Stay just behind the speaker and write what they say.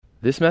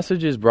This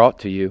message is brought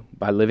to you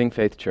by Living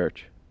Faith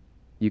Church.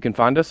 You can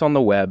find us on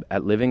the web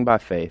at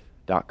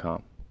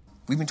livingbyfaith.com.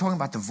 We've been talking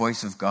about the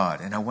voice of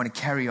God, and I want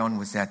to carry on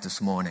with that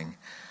this morning.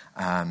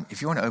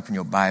 If you want to open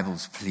your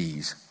Bibles,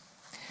 please,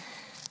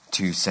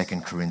 to 2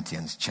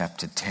 Corinthians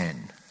chapter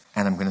 10.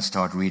 And I'm going to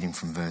start reading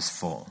from verse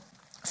 4.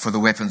 For the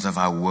weapons of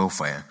our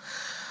warfare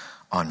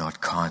are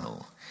not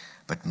carnal,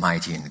 but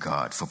mighty in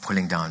God, for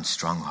pulling down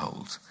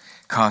strongholds,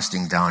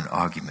 casting down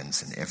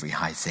arguments and every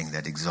high thing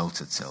that exalts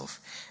itself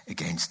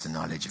against the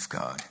knowledge of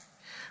God,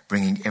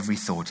 bringing every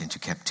thought into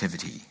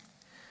captivity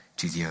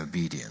to the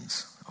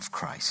obedience of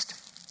Christ.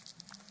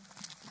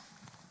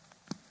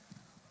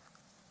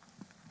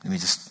 Let me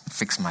just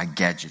fix my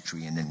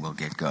gadgetry and then we'll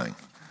get going.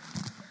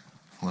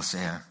 We'll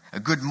say a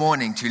good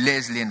morning to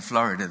Leslie in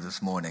Florida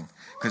this morning,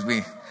 because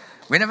we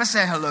never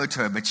say hello to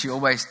her, but she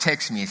always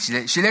texts me.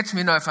 She lets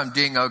me know if I'm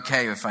doing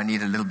okay or if I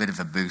need a little bit of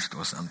a boost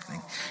or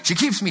something. She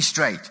keeps me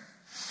straight.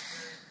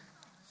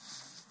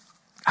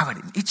 I've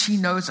got an itchy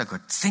nose. I've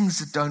got things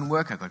that don't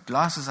work. I've got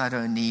glasses I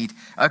don't need.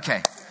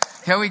 Okay,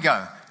 here we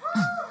go.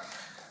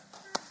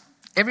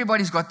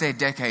 Everybody's got their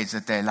decades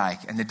that they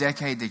like, and the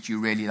decade that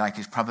you really like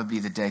is probably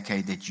the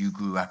decade that you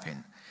grew up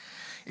in.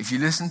 If you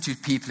listen to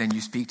people and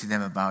you speak to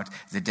them about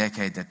the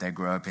decade that they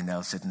grew up in,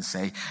 they'll sit and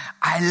say,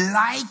 I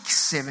like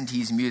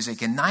 70s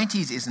music, and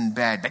 90s isn't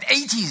bad, but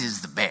 80s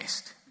is the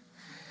best.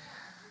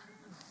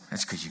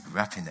 That's because you grew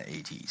up in the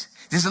 80s.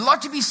 There's a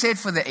lot to be said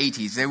for the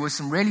 80s. There were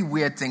some really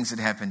weird things that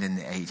happened in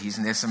the 80s,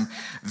 and there's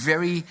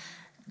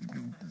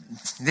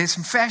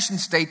some fashion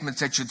statements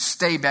that should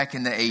stay back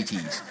in the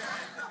 80s.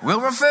 We'll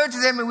refer to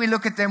them and we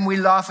look at them, we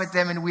laugh at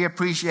them and we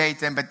appreciate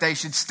them, but they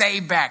should stay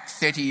back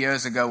 30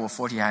 years ago or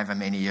 40, however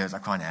many years, I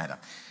can't add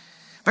up.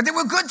 But there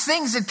were good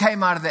things that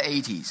came out of the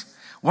 80s.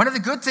 One of the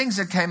good things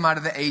that came out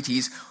of the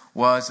 80s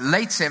was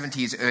late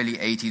 70s, early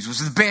 80s, was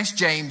the best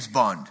James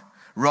Bond,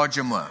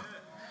 Roger Moore.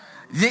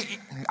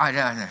 I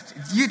don't know.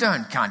 You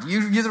don't count.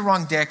 You're the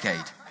wrong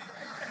decade.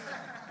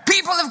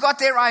 People have got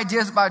their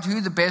ideas about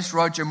who the best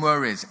Roger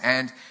Moore is,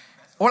 and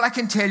all I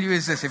can tell you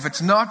is this: if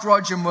it's not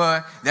Roger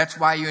Moore, that's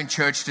why you're in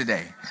church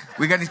today.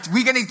 We're going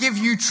to give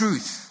you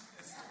truth.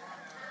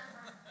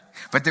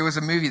 But there was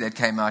a movie that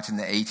came out in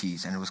the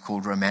 80s, and it was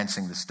called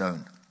Romancing the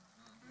Stone.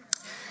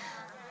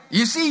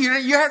 You see,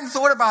 you hadn't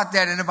thought about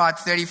that in about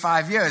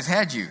 35 years,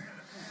 had you?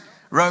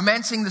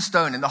 Romancing the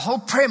Stone. And the whole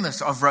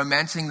premise of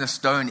Romancing the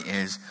Stone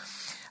is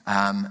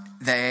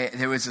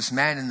there was this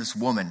man and this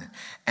woman,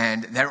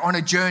 and they're on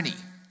a journey.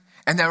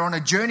 And they're on a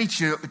journey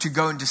to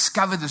go and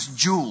discover this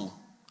jewel.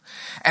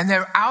 And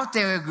they're out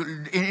there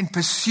in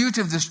pursuit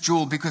of this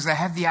jewel because they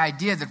have the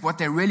idea that what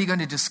they're really going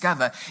to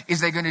discover is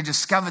they're going to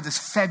discover this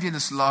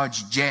fabulous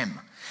large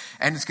gem.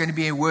 And it's going to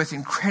be worth an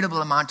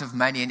incredible amount of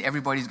money, and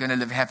everybody's going to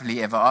live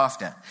happily ever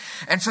after.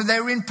 And so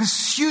they're in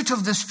pursuit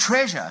of this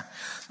treasure.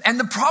 And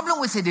the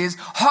problem with it is,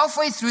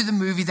 halfway through the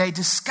movie, they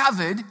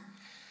discovered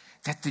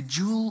that the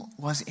jewel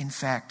was in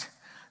fact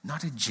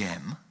not a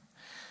gem,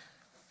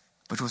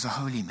 but was a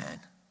holy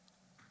man.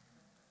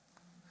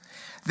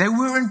 They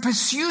were in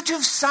pursuit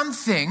of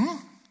something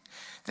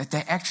that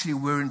they actually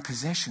were in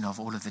possession of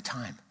all of the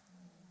time.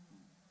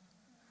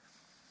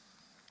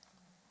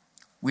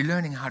 We're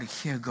learning how to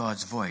hear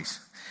God's voice.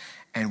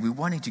 And we're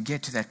wanting to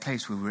get to that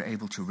place where we're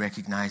able to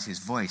recognize His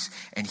voice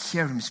and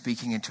hear Him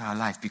speaking into our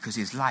life, because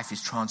His life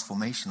is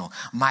transformational.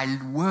 My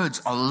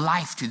words are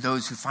life to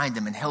those who find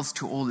them and health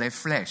to all their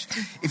flesh.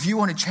 If you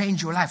want to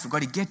change your life, we've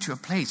got to get to a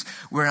place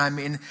where I'm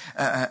in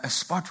a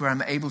spot where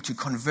I'm able to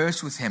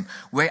converse with Him,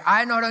 where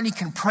I not only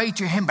can pray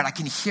to Him, but I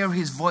can hear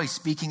His voice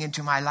speaking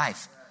into my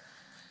life.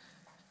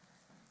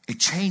 It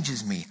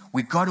changes me.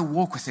 We've got to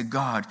walk with a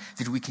God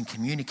that we can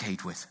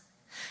communicate with.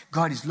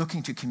 God is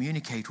looking to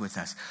communicate with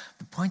us.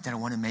 The point that I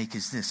want to make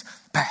is this: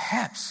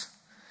 perhaps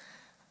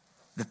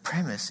the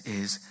premise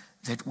is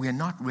that we're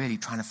not really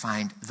trying to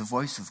find the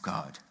voice of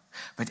God,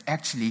 but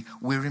actually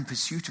we're in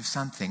pursuit of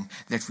something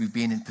that we've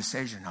been in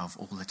possession of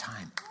all the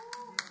time.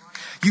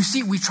 You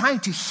see, we're trying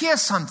to hear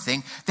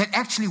something that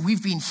actually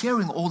we've been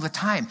hearing all the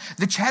time.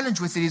 The challenge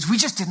with it is we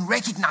just didn't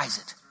recognize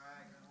it.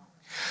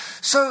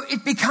 So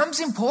it becomes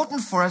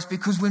important for us,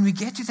 because when we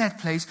get to that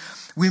place,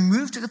 we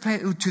move to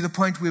the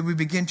point where we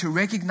begin to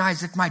recognize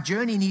that my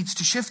journey needs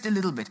to shift a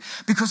little bit,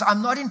 because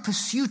I'm not in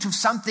pursuit of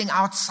something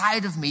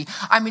outside of me.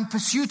 I'm in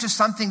pursuit of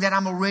something that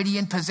I'm already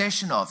in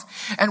possession of.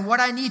 And what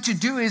I need to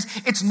do is,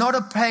 it's not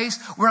a place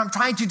where I'm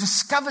trying to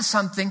discover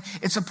something.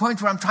 It's a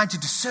point where I'm trying to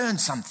discern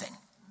something.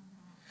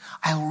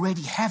 I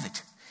already have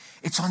it.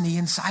 It's on the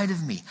inside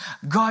of me.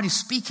 God is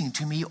speaking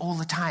to me all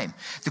the time.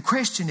 The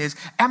question is,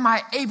 am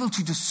I able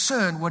to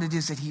discern what it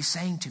is that He's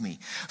saying to me?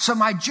 So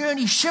my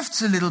journey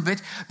shifts a little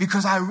bit,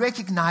 because I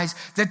recognize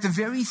that the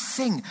very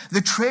thing, the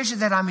treasure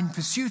that I'm in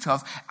pursuit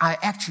of, I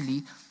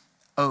actually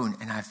own,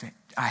 and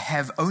I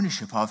have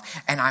ownership of,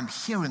 and I'm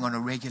hearing on a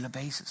regular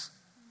basis.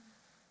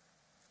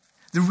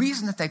 The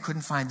reason that they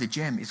couldn't find the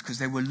gem is because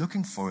they were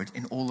looking for it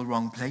in all the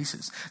wrong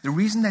places. The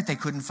reason that they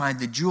couldn't find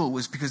the jewel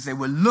was because they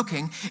were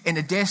looking in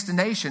a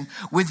destination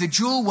where the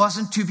jewel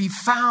wasn't to be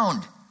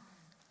found.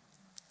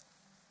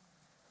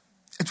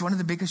 It's one of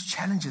the biggest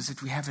challenges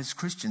that we have as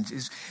Christians,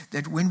 is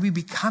that when we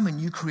become a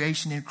new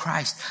creation in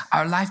Christ,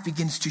 our life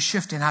begins to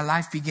shift and our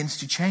life begins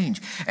to change.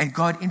 And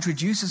God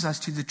introduces us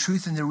to the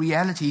truth and the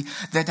reality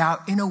that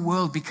our inner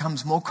world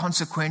becomes more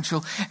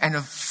consequential and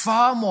of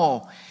far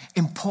more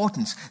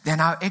importance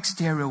than our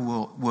exterior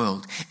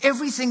world.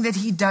 Everything that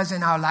He does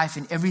in our life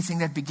and everything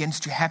that begins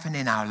to happen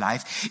in our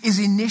life is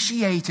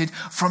initiated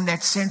from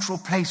that central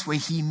place where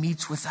He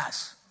meets with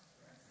us.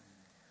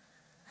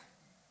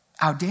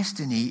 Our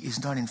destiny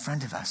is not in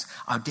front of us.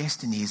 Our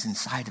destiny is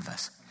inside of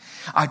us.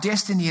 Our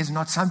destiny is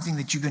not something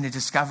that you're going to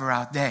discover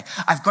out there.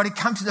 I've got to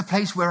come to the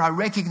place where I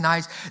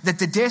recognize that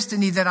the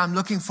destiny that I'm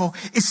looking for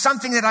is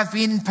something that I've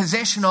been in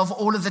possession of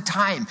all of the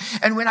time.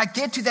 And when I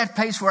get to that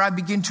place where I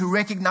begin to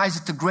recognize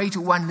that the greater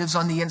one lives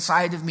on the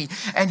inside of me,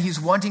 and He's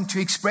wanting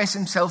to express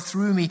Himself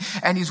through me,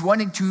 and He's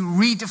wanting to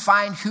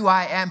redefine who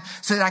I am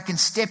so that I can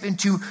step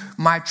into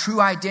my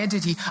true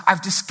identity,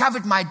 I've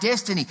discovered my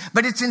destiny,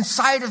 but it's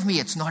inside of me.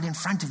 It's not in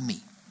front of me.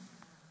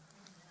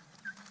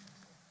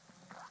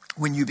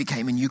 When you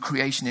became a new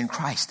creation in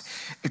Christ,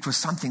 it was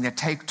something that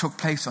took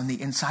place on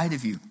the inside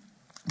of you.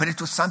 But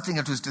it was something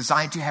that was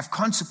designed to have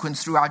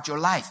consequence throughout your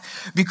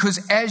life.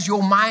 Because as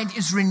your mind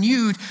is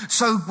renewed,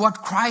 so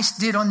what Christ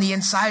did on the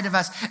inside of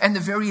us and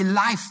the very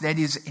life that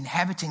is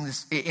inhabiting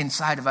this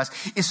inside of us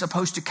is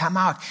supposed to come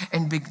out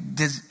and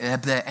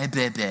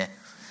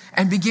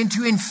begin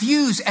to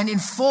infuse and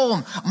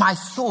inform my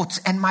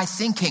thoughts and my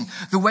thinking,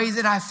 the way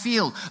that I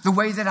feel, the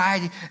way that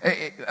I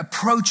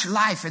approach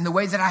life, and the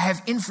way that I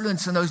have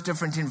influence in those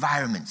different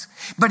environments.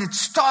 But it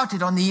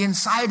started on the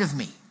inside of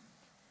me.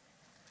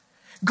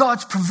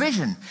 God's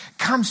provision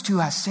comes to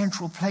our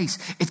central place.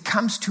 It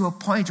comes to a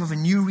point of a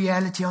new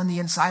reality on the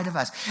inside of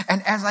us.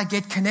 And as I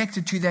get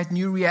connected to that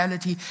new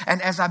reality,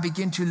 and as I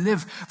begin to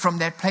live from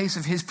that place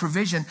of His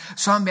provision,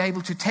 so I'm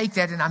able to take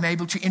that and I'm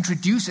able to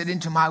introduce it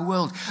into my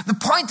world. The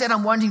point that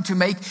I'm wanting to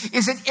make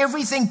is that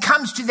everything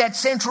comes to that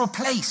central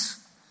place.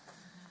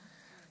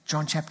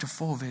 John chapter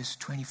 4, verse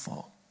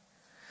 24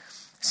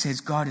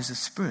 says, God is a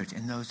spirit,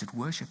 and those that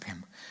worship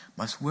Him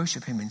must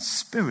worship Him in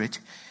spirit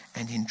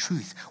and in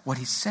truth. What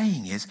He's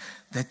saying is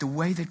that the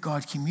way that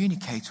God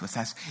communicates with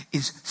us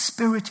is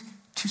spirit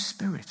to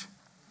spirit.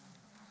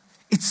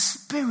 It's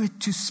spirit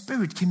to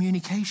spirit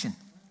communication.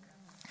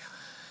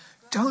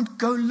 Don't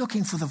go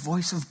looking for the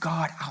voice of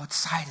God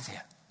outside of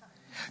there.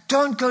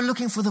 Don't go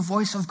looking for the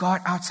voice of God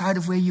outside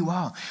of where you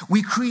are.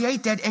 We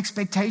create that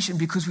expectation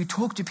because we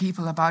talk to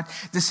people about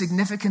the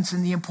significance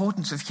and the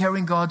importance of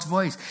hearing God's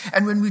voice.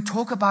 And when we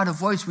talk about a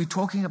voice, we're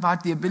talking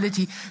about the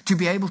ability to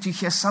be able to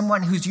hear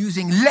someone who's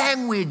using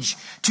language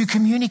to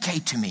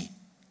communicate to me.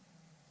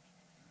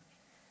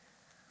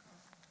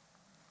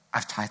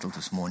 I've titled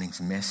this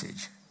morning's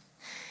message,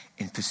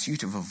 In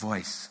Pursuit of a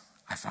Voice,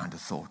 I Found a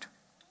Thought.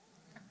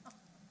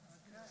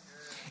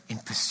 In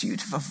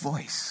pursuit of a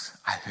voice,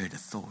 I heard a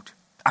thought.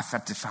 I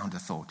found a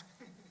thought.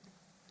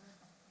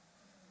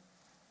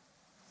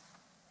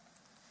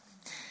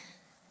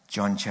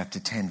 John chapter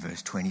 10,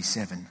 verse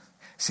 27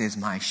 says,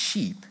 my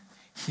sheep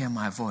hear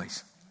my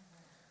voice.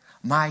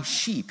 My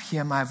sheep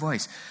hear my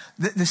voice.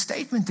 The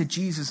statement that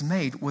Jesus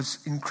made was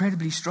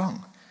incredibly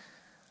strong.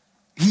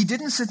 He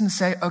didn't sit and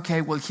say, okay,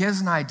 well,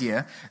 here's an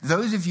idea.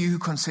 Those of you who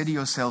consider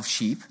yourselves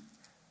sheep.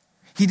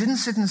 He didn't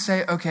sit and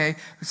say, okay,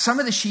 some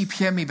of the sheep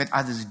hear me, but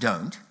others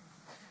don't.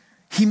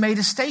 He made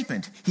a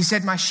statement. He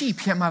said, my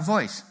sheep hear my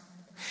voice.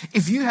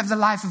 If you have the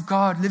life of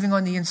God living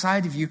on the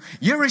inside of you,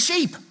 you're a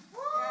sheep.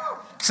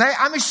 Say,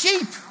 I'm a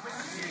sheep.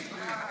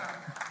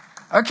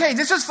 Okay,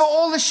 this is for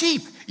all the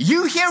sheep.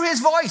 You hear His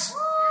voice.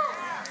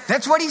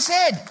 That's what He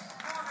said.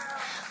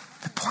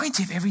 The point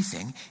of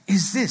everything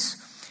is this.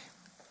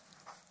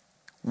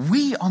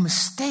 We are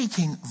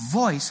mistaking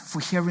voice for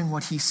hearing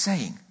what He's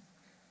saying.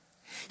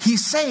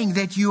 He's saying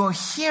that you are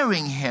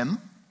hearing Him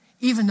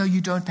even though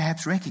you don't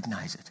perhaps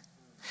recognize it.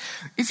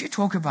 If you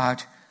talk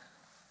about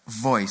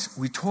voice,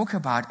 we talk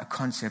about a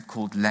concept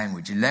called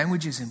language.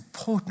 Language is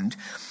important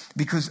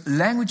because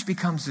language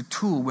becomes the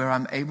tool where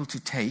I'm able to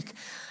take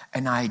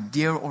an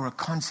idea or a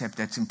concept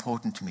that's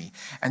important to me.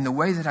 And the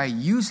way that I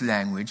use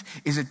language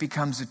is it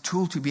becomes a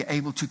tool to be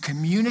able to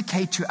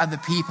communicate to other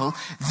people.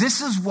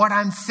 This is what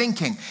I'm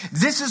thinking.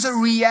 This is a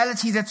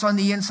reality that's on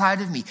the inside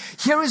of me.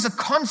 Here is a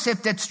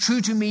concept that's true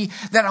to me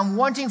that I'm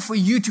wanting for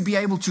you to be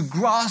able to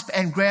grasp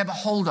and grab a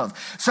hold of.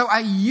 So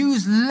I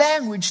use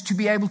language to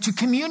be able to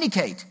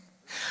communicate.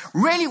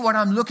 Really what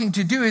I'm looking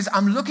to do is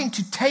I'm looking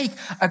to take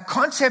a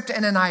concept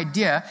and an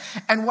idea,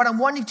 and what I'm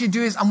wanting to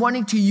do is I'm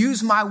wanting to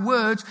use my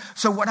words.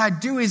 So what I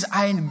do is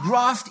I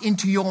engraft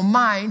into your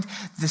mind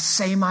the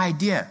same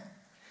idea.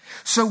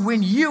 So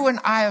when you and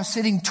I are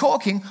sitting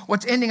talking,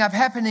 what's ending up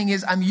happening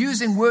is I'm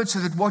using words so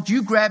that what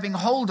you're grabbing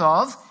hold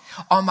of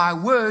are my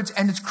words,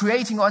 and it's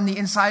creating on the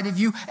inside of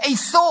you a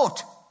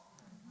thought.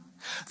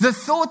 The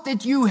thought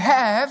that you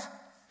have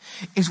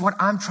is what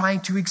I'm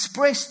trying to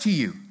express to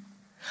you.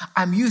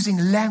 I'm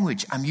using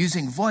language, I'm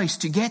using voice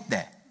to get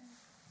there.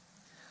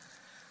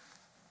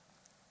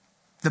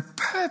 The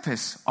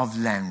purpose of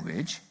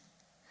language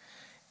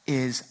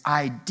is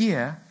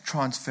idea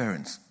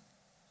transference.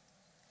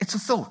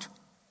 It's a thought.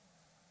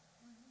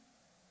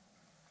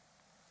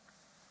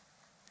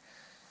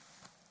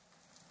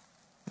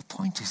 The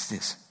point is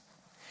this.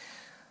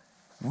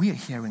 We are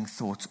hearing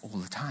thoughts all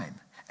the time,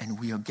 and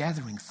we are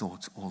gathering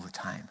thoughts all the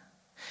time.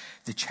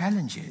 The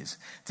challenge is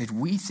that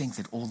we think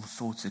that all the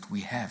thoughts that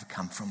we have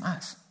come from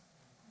us.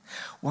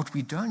 What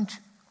we don't,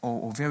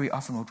 or very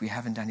often what we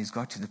haven't done, is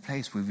got to the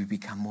place where we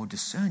become more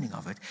discerning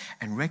of it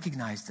and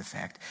recognize the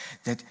fact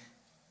that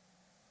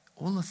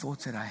all the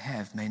thoughts that I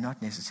have may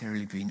not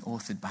necessarily be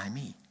authored by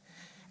me,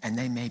 and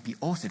they may be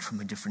authored from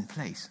a different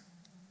place.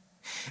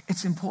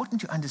 It's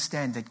important to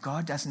understand that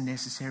God doesn't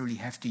necessarily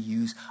have to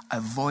use a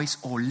voice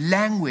or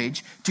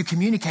language to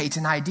communicate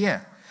an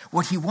idea.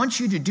 What he wants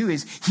you to do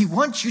is he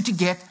wants you to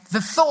get the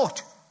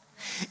thought.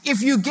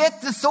 If you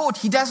get the thought,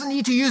 he doesn't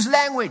need to use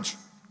language.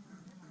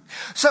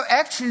 So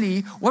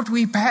actually, what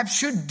we perhaps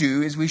should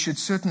do is we should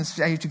certainly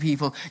say to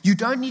people, you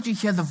don't need to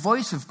hear the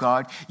voice of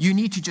God, you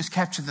need to just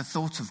capture the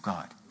thoughts of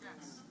God.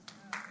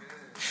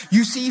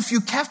 You see, if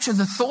you capture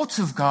the thoughts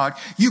of God,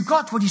 you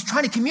got what he's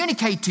trying to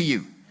communicate to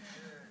you.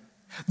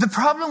 The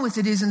problem with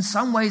it is, in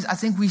some ways, I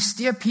think we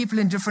steer people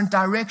in different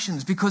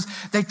directions because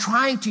they're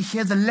trying to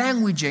hear the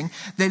languaging.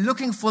 They're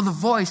looking for the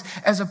voice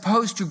as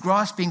opposed to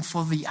grasping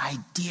for the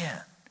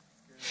idea.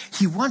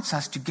 He wants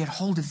us to get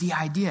hold of the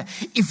idea.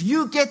 If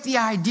you get the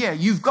idea,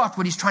 you've got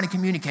what he's trying to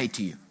communicate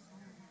to you.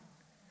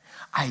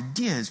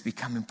 Ideas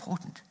become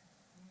important.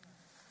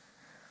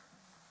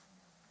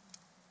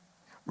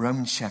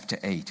 Romans chapter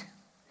 8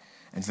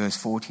 and verse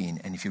 14,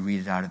 and if you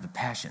read it out of the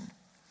Passion,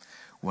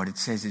 what it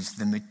says is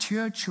the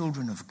mature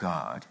children of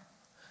God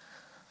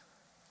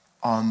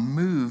are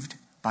moved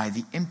by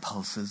the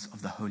impulses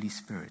of the Holy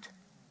Spirit.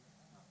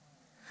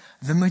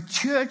 The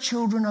mature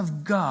children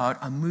of God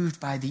are moved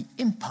by the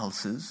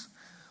impulses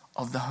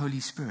of the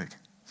Holy Spirit.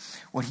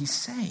 What he's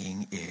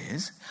saying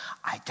is,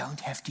 I don't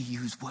have to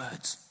use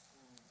words.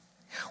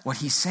 What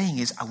he's saying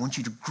is, I want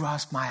you to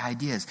grasp my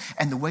ideas.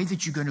 And the way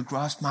that you're going to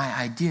grasp my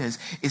ideas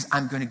is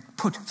I'm going to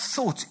put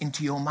thoughts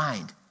into your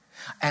mind.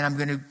 And I'm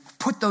going to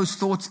put those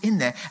thoughts in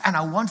there, and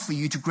I want for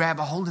you to grab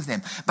a hold of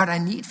them. But I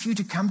need for you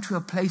to come to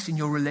a place in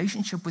your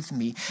relationship with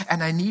me,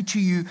 and I need for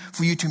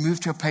you to move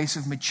to a place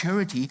of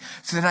maturity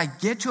so that I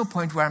get to a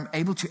point where I'm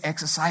able to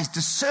exercise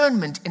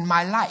discernment in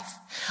my life.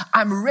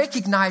 I'm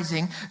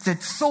recognizing that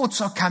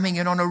thoughts are coming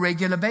in on a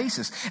regular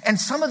basis. And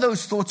some of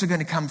those thoughts are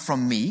going to come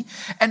from me,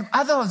 and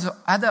other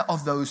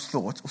of those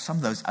thoughts, or some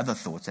of those other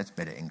thoughts, that's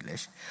better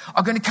English,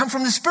 are going to come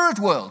from the spirit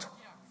world.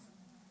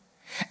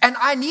 And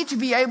I need to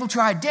be able to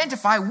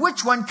identify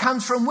which one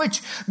comes from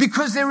which,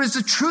 because there is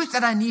a truth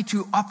that I need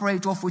to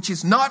operate off, which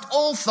is not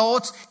all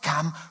thoughts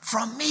come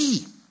from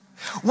me.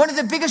 One of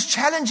the biggest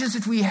challenges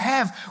that we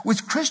have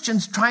with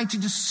Christians trying to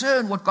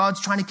discern what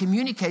God's trying to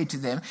communicate to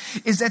them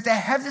is that they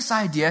have this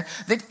idea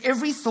that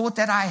every thought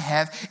that I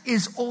have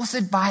is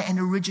authored by and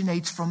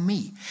originates from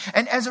me.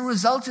 And as a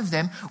result of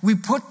them, we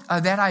put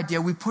that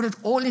idea, we put it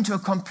all into a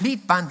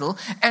complete bundle,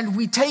 and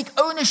we take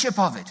ownership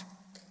of it.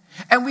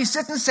 And we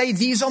sit and say,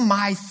 these are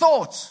my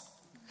thoughts.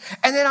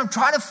 And then I'm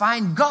trying to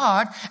find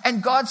God,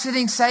 and God's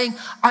sitting saying,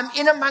 I'm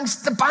in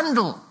amongst the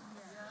bundle.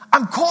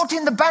 I'm caught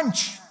in the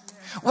bunch.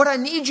 What I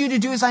need you to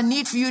do is I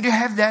need for you to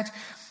have that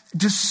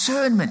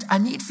discernment. I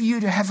need for you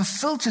to have a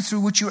filter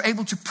through which you're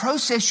able to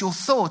process your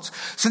thoughts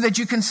so that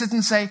you can sit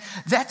and say,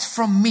 that's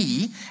from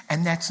me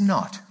and that's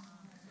not.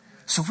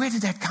 So where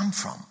did that come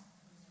from?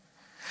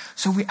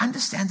 So we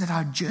understand that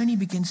our journey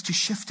begins to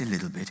shift a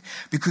little bit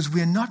because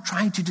we're not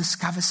trying to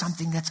discover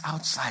something that's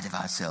outside of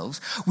ourselves.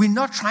 We're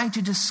not trying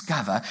to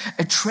discover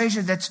a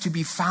treasure that's to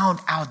be found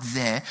out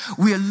there.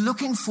 We are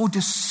looking for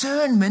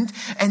discernment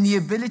and the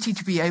ability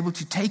to be able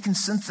to take and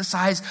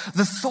synthesize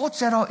the thoughts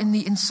that are in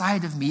the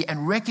inside of me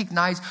and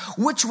recognize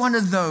which one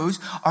of those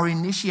are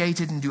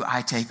initiated and do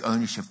I take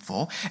ownership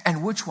for,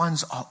 and which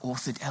ones are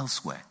authored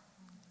elsewhere.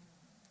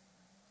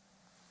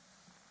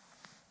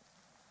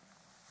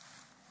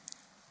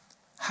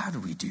 How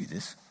do we do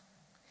this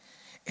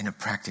in a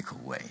practical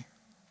way?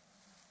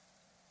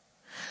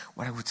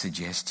 What I would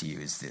suggest to you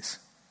is this.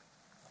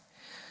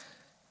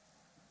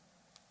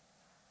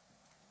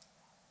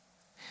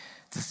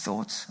 The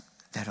thoughts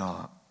that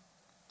are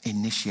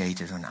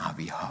initiated on our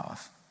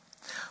behalf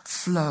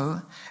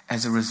flow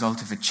as a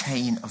result of a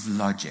chain of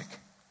logic.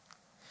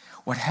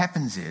 What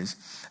happens is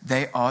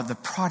they are the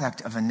product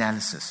of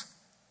analysis.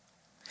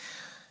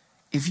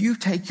 If you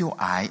take your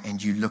eye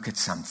and you look at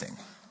something,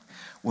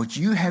 what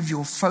you have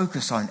your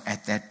focus on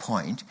at that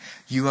point,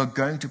 you are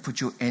going to put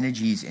your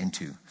energies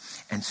into.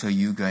 And so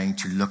you're going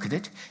to look at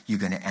it, you're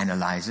going to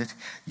analyze it,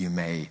 you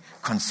may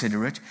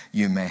consider it,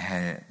 you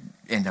may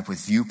end up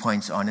with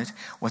viewpoints on it.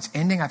 What's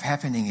ending up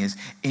happening is,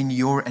 in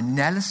your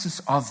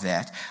analysis of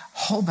that, a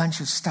whole bunch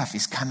of stuff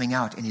is coming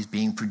out and is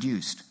being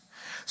produced.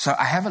 So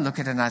I have a look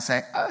at it and I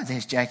say, oh,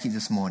 there's Jackie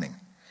this morning.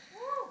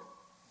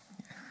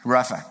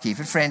 Rafa, keep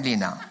it friendly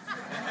now.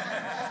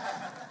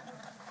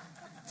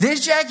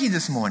 There's Jackie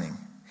this morning.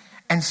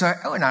 And so,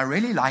 and I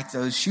really like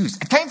those shoes.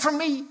 It came from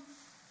me.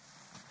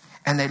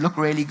 And they look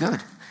really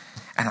good.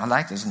 And I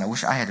like those, and I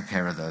wish I had a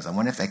pair of those. I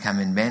wonder if they come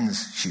in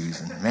men's shoes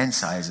and men's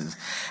sizes.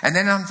 And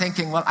then I'm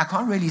thinking, well, I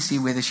can't really see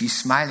whether she's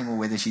smiling or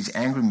whether she's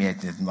angry at me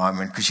at the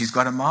moment because she's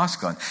got a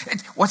mask on.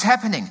 What's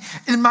happening?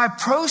 In my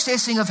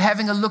processing of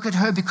having a look at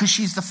her because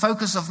she's the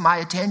focus of my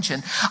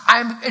attention,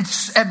 I'm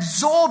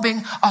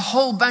absorbing a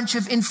whole bunch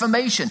of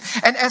information.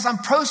 And as I'm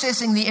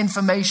processing the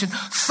information,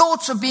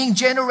 thoughts are being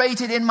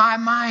generated in my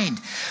mind.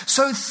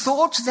 So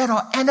thoughts that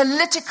are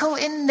analytical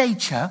in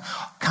nature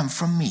come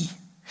from me.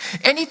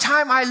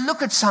 Anytime I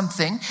look at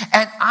something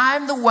and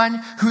I'm the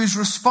one who is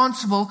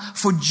responsible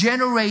for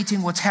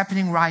generating what's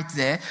happening right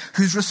there,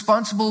 who's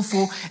responsible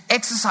for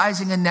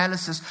exercising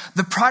analysis,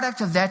 the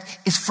product of that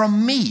is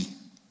from me.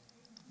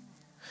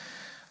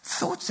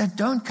 Thoughts that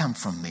don't come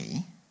from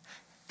me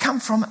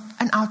come from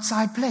an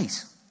outside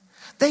place.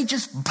 They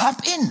just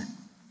pop in.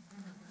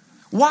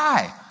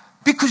 Why?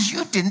 Because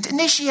you didn't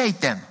initiate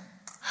them.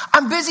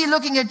 I'm busy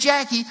looking at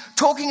Jackie,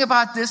 talking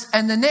about this,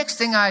 and the next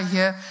thing I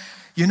hear,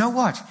 you know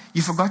what?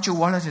 You forgot your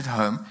wallet at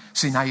home,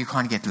 so now you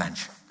can't get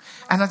lunch.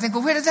 And I think,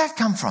 well, where did that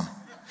come from?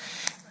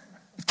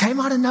 It came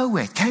out of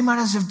nowhere. It came out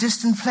of a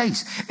distant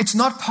place. It's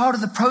not part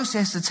of the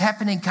process that's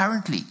happening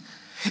currently.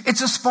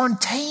 It's a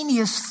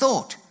spontaneous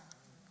thought.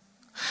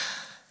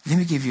 Let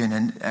me give you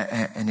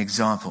an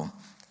example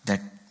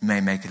that may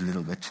make it a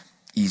little bit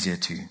easier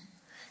to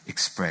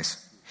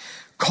express.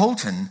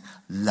 Colton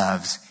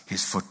loves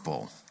his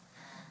football.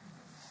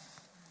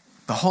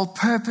 The whole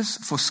purpose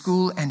for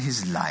school and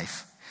his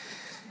life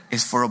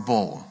is for a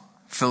ball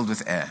filled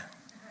with air.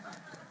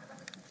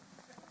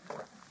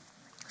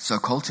 So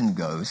Colton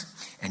goes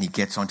and he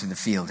gets onto the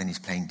field and he's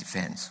playing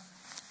defense.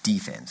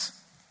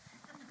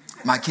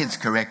 My kids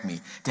correct me.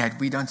 Dad,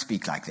 we don't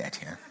speak like that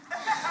here.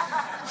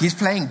 He's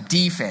playing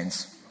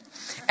defense.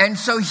 And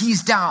so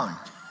he's down.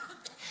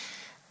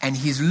 And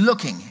he's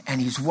looking and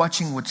he's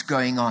watching what's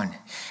going on.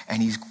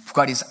 And he's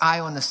got his eye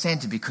on the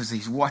center because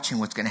he's watching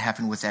what's going to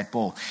happen with that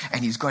ball.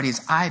 And he's got his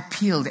eye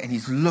peeled and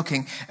he's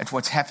looking at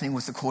what's happening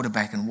with the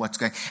quarterback and what's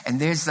going. And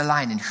there's the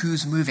line and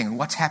who's moving and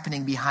what's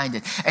happening behind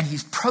it. And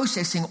he's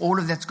processing all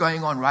of that's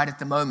going on right at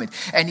the moment.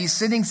 And he's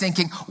sitting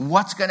thinking,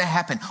 what's going to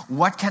happen?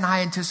 What can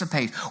I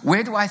anticipate?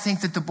 Where do I think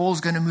that the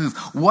ball's going to move?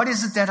 What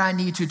is it that I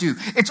need to do?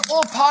 It's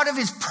all part of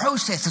his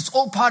process. It's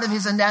all part of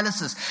his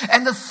analysis.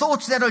 And the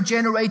thoughts that are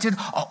generated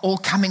are all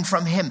coming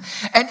from him.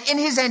 And in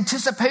his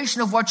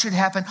anticipation of what should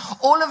happen,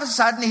 all of a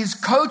sudden his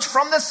coach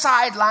from the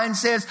sideline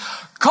says,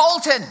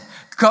 Colton,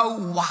 go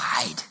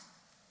wide.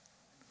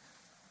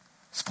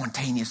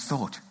 Spontaneous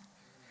thought.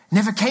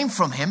 Never came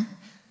from him.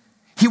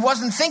 He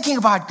wasn't thinking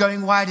about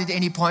going wide at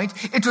any point.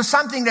 It was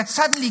something that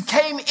suddenly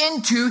came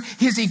into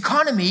his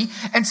economy,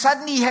 and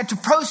suddenly he had to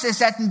process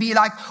that and be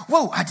like,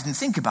 whoa, I didn't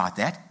think about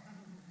that.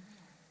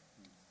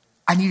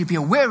 I need to be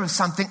aware of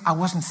something I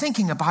wasn't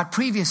thinking about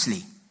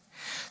previously.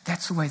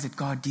 That's the way that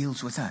God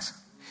deals with us.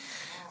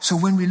 So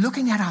when we're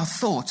looking at our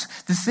thoughts,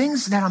 the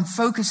things that I'm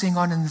focusing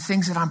on and the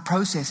things that I'm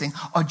processing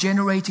are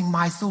generating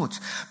my thoughts.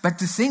 But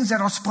the things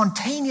that are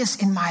spontaneous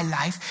in my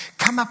life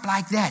come up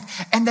like that.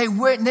 And they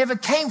never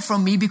came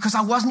from me because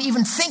I wasn't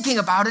even thinking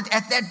about it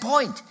at that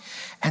point.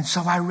 And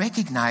so I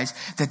recognize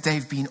that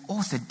they've been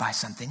authored by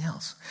something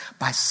else,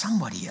 by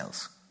somebody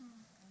else.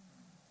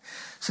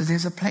 So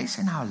there's a place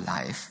in our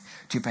life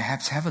to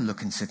perhaps have a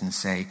look and sit and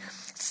say,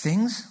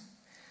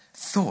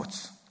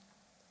 thoughts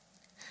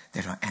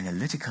that are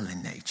analytical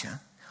in nature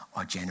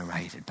are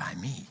generated by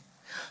me.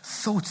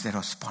 Thoughts that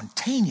are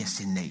spontaneous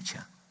in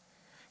nature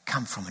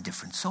come from a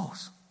different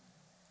source.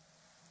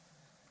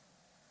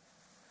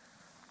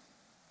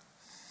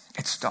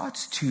 It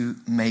starts to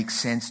make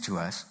sense to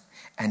us,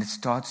 and it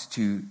starts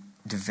to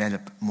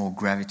develop more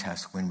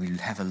gravitas when we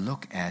have a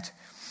look at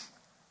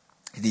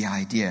the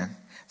idea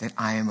that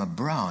I am a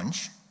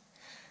branch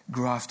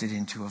grafted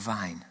into a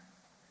vine.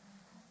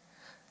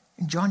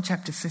 In John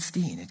chapter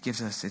 15,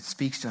 it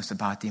speaks to us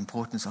about the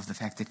importance of the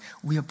fact that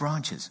we are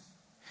branches.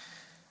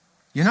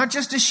 You're not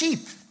just a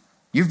sheep.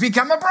 You've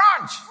become a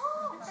branch.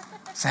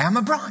 Say, I'm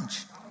a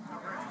branch.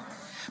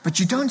 But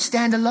you don't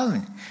stand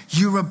alone.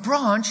 You're a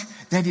branch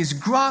that is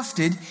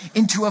grafted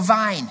into a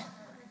vine.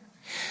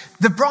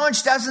 The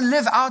branch doesn't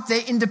live out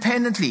there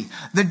independently.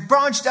 The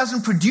branch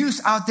doesn't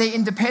produce out there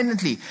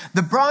independently.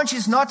 The branch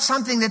is not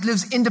something that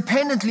lives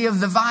independently of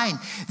the vine.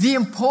 The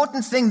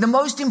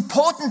most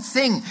important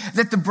thing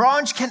that the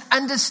branch can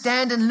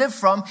understand and live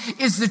from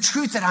is the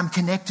truth that I'm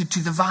connected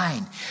to the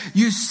vine.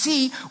 You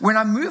see, when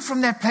I move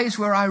from that place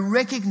where I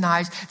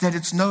recognize that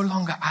it's no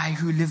longer I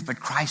who live,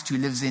 but Christ who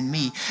lives in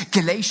me,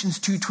 Galatians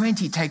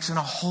 2:20 takes on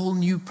a whole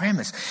new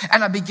premise.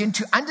 And I begin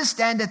to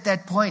understand at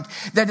that point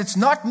that it's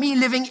not me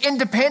living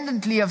independently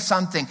of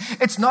something.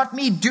 It's not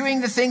me doing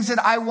the things that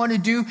I want to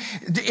do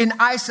in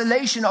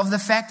isolation of the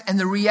fact and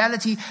the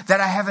reality that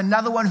I have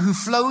another one who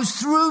flows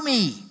through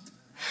me.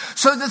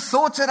 So the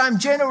thoughts that I'm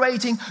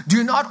generating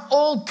do not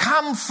all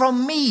come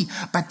from me,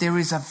 but there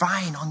is a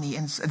vine on the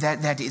inside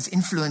that is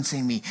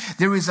influencing me.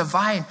 There is a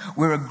vine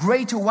where a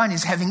greater one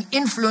is having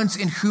influence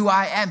in who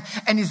I am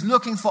and is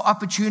looking for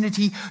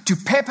opportunity to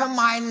pepper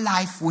my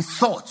life with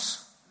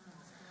thoughts,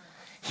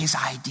 his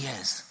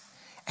ideas,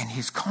 and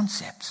his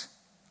concepts.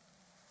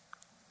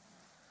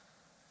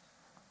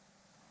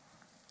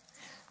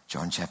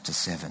 John chapter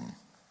 7,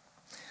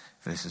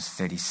 verses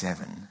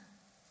 37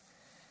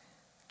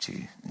 to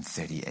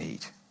 38.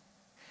 It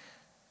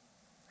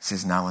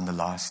says, now on the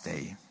last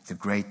day, the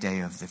great day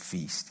of the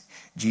feast,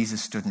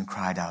 Jesus stood and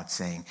cried out,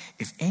 saying,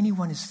 if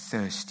anyone is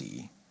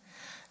thirsty,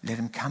 let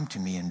him come to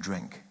me and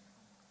drink.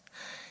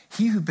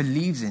 He who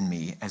believes in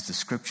me, as the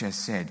scripture has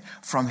said,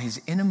 from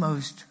his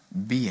innermost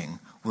being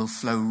will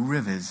flow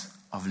rivers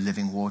of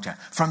living water.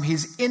 From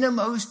his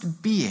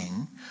innermost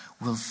being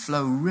will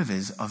flow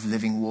rivers of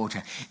living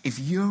water. If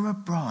you're a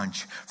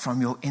branch, from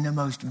your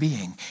innermost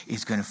being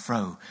is going to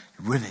flow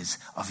rivers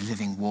of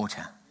living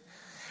water.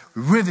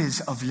 Rivers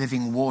of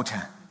living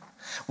water.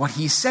 What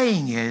he's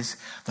saying is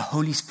the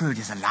Holy Spirit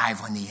is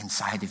alive on the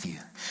inside of you.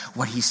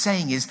 What he's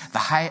saying is the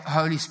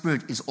Holy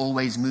Spirit is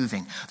always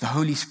moving. The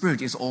Holy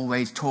Spirit is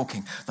always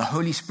talking. The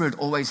Holy Spirit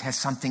always has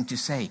something to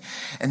say.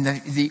 And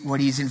what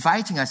he's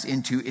inviting us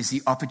into is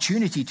the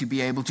opportunity to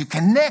be able to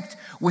connect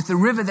with the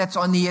river that's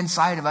on the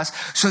inside of us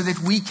so that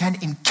we can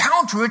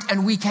encounter it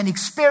and we can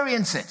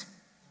experience it.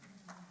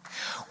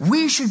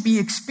 We should be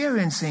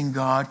experiencing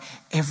God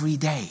every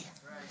day.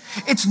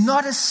 It's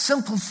not a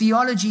simple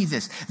theology,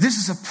 this. This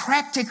is a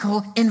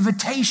practical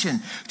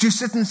invitation to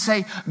sit and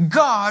say,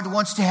 God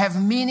wants to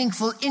have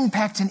meaningful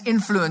impact and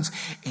influence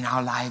in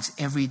our lives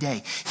every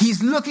day.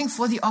 He's looking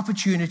for the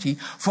opportunity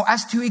for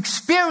us to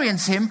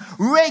experience him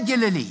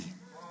regularly.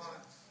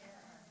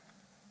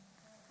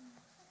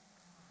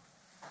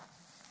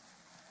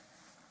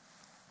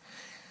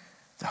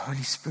 The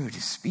Holy Spirit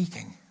is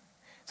speaking.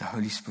 The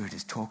Holy Spirit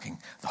is talking.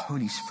 The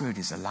Holy Spirit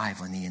is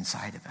alive on the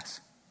inside of us.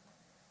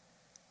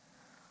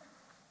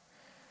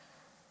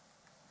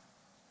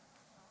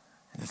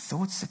 The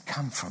thoughts that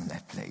come from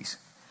that place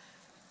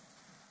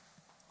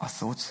are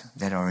thoughts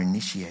that are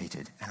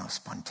initiated and are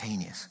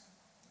spontaneous.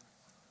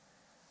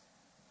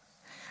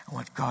 And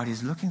what God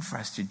is looking for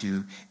us to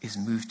do is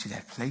move to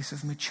that place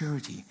of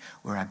maturity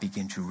where I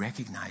begin to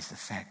recognize the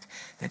fact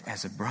that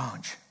as a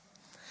branch,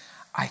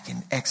 I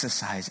can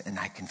exercise and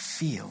I can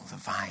feel the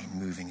vine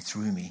moving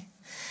through me.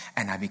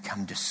 And I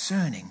become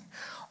discerning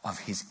of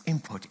his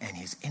input and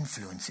his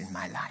influence in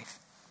my life.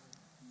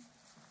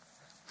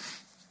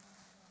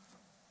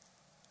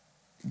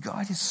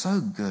 God is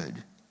so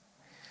good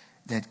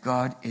that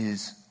God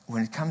is,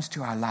 when it comes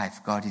to our life,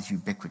 God is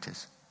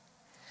ubiquitous.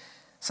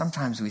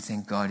 Sometimes we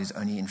think God is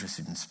only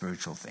interested in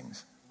spiritual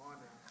things.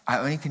 I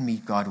only can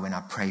meet God when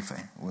I pray for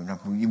him,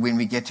 when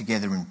we get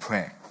together in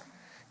prayer,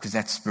 because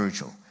that's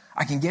spiritual.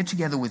 I can get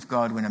together with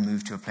God when I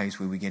move to a place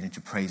where we get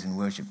into praise and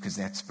worship, because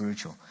that's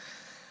spiritual.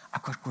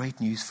 I've got great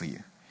news for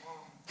you.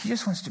 He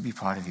just wants to be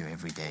part of you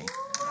every day.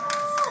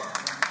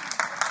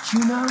 Do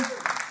you know,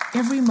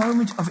 every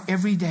moment of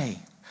every day,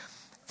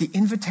 the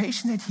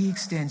invitation that he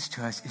extends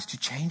to us is to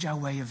change our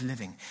way of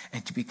living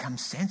and to become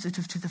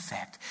sensitive to the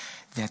fact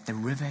that the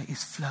river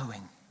is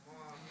flowing.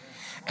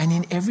 And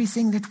in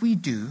everything that we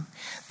do,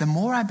 the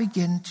more I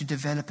begin to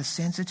develop a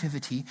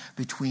sensitivity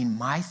between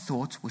my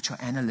thoughts, which are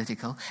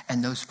analytical,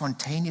 and those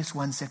spontaneous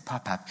ones that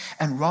pop up.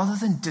 And rather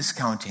than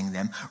discounting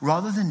them,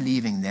 rather than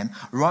leaving them,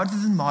 rather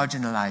than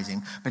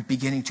marginalizing, but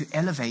beginning to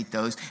elevate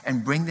those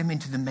and bring them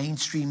into the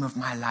mainstream of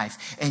my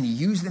life and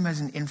use them as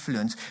an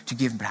influence to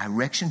give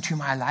direction to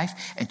my life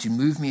and to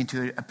move me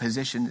into a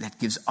position that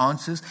gives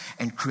answers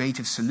and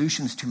creative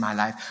solutions to my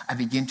life, I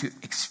begin to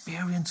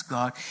experience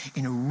God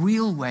in a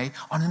real way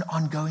on an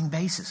ongoing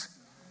basis.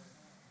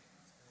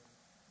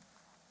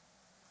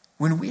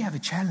 When we have a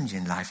challenge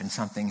in life and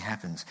something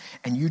happens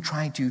and you're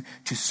trying to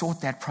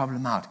sort that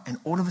problem out, and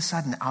all of a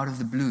sudden out of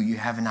the blue you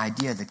have an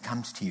idea that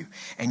comes to you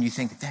and you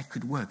think that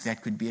could work,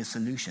 that could be a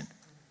solution.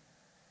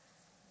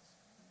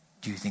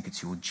 Do you think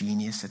it's your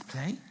genius at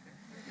play?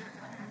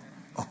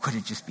 Or could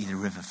it just be the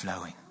river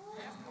flowing?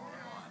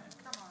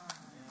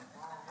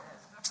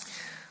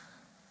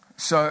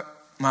 So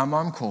my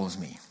mom calls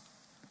me.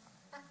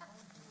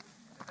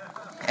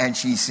 And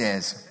she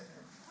says,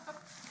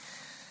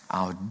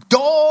 our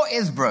door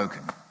is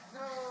broken.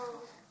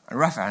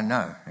 Rafa, I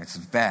know, it's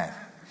bad.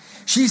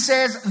 She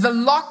says, the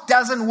lock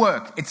doesn't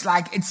work. It's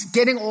like it's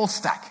getting all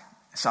stuck.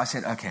 So I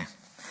said, okay.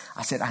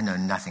 I said, I know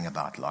nothing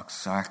about locks.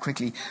 So I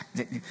quickly,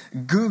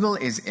 Google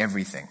is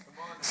everything.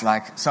 It's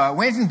like, so I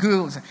went and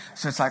Googled.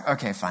 So it's like,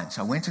 okay, fine.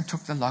 So I went and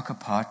took the lock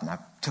apart and I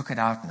took it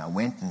out and I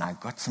went and I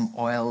got some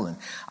oil and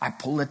I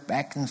pulled it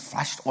back and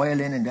flushed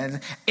oil in and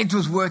it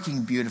was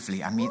working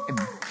beautifully. I mean,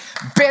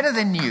 better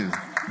than new.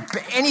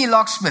 Any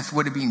locksmith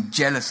would have been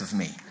jealous of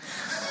me.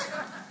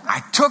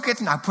 I took it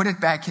and I put it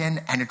back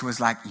in and it was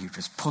like you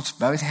just push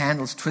both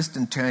handles, twist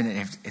and turn,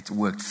 and it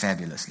worked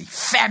fabulously.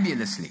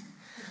 Fabulously.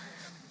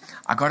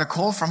 I got a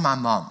call from my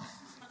mom.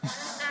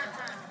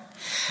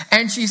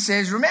 And she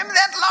says, remember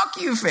that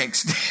lock you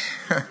fixed?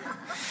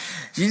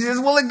 She says,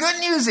 well, the good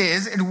news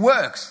is it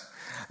works.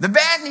 The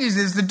bad news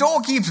is the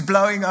door keeps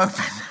blowing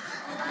open.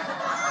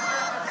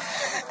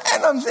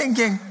 And I'm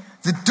thinking,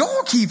 the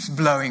door keeps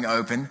blowing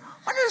open?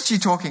 What is she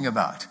talking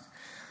about?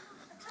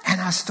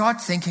 And I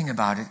start thinking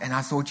about it and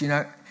I thought,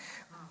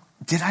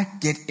 did I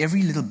get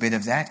every little bit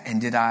of that?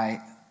 And did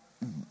I,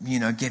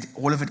 get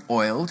all of it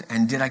oiled?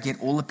 And did I get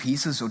all the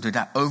pieces, or did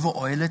I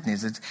over-oil it?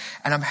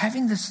 And I'm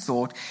having this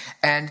thought,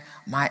 and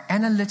my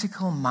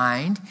analytical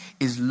mind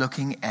is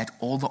looking at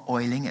all the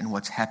oiling and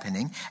what's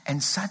happening.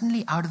 And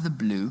suddenly, out of the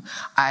blue,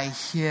 I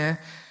hear,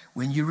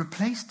 when you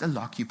replace the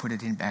lock, you put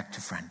it in back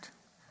to front.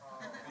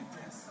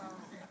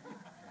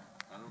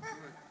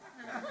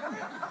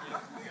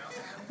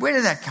 Where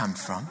did that come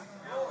from?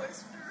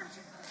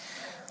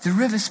 The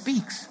river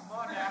speaks.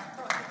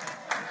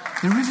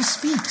 The river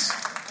speaks.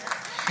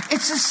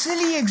 It's a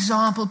silly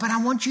example, but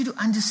I want you to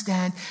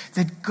understand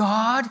that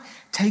God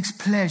takes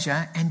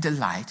pleasure and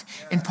delight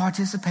in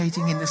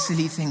participating in the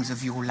silly things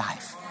of your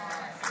life.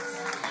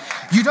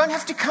 You don't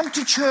have to come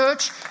to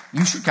church.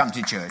 You should come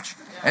to church.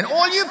 And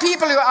all you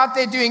people who are out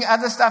there doing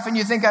other stuff and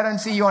you think I don't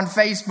see you on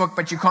Facebook,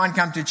 but you can't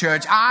come to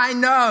church, I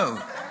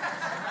know.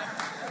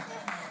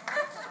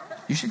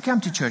 You should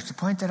come to church. The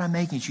point that I'm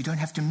making is you don't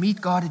have to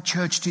meet God at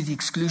church to the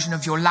exclusion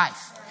of your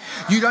life.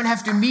 You don't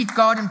have to meet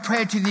God in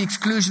prayer to the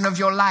exclusion of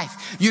your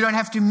life. You don't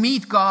have to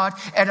meet God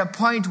at a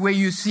point where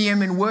you see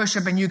Him in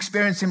worship and you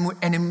experience Him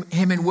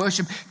in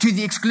worship to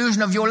the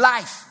exclusion of your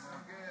life.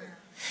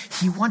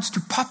 He wants to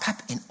pop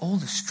up in all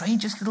the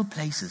strangest little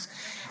places,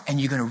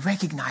 and you're going to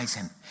recognize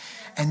Him.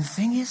 And the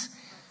thing is,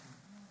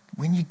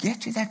 when you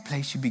get to that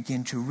place, you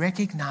begin to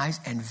recognize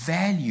and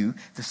value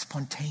the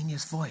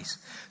spontaneous voice.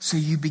 So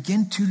you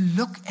begin to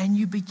look and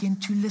you begin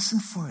to listen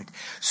for it.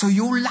 So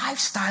your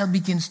lifestyle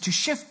begins to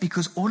shift,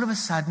 because all of a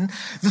sudden,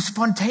 the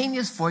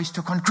spontaneous voice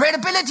took on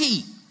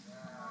credibility.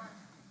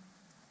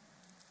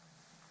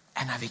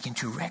 And I begin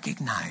to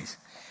recognize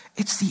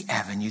it's the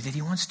avenue that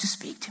He wants to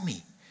speak to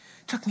me.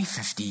 It took me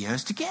 50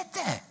 years to get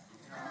there.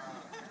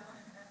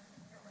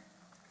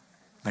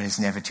 But it's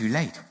never too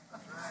late.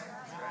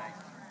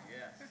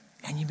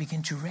 And you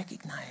begin to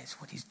recognize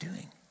what He's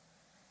doing.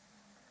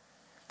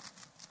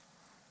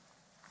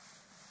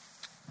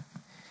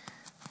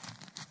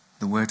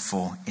 The word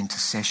for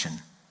intercession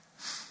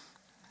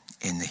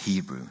in the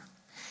Hebrew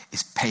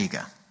is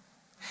pega.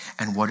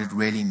 And what it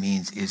really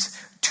means is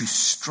to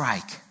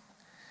strike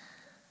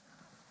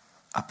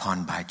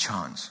upon by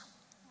chance.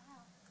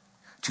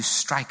 To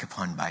strike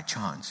upon by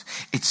chance.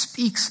 It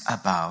speaks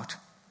about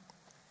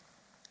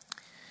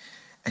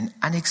an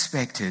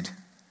unexpected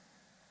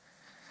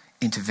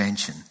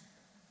intervention,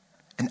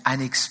 an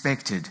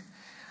unexpected,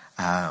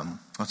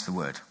 what's the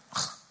word?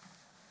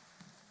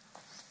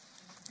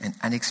 An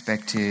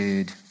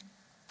unexpected,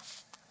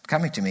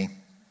 coming to me,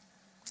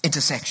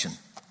 intersection.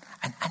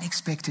 An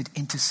unexpected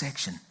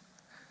intersection.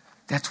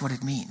 That's what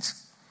it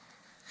means.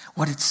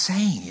 What it's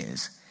saying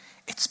is,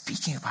 it's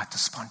speaking about the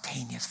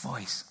spontaneous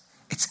voice.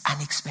 It's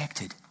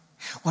unexpected.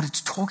 What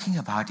it's talking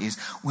about is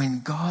when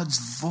God's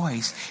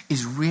voice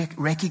is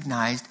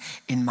recognized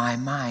in my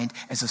mind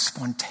as a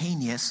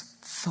spontaneous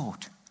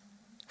thought.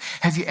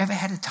 Have you ever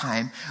had a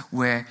time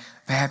where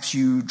perhaps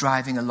you're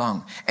driving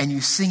along and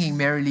you're singing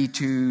merrily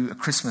to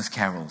Christmas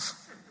carols?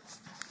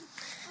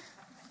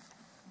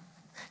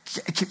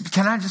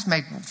 Can I just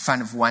make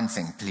fun of one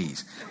thing,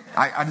 please?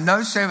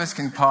 No service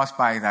can pass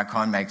by that I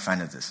can't make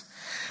fun of this.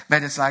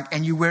 But it's like,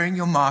 and you're wearing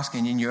your mask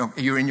and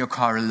you're in your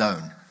car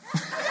alone.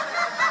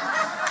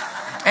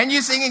 And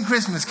you're singing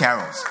Christmas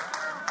carols.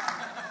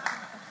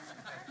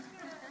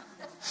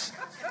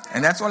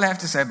 And that's all I have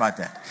to say about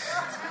that.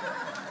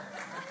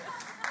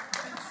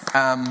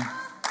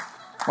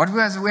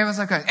 Where was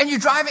I going? And you're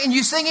driving and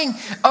you're singing,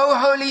 "Oh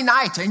Holy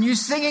Night," and you're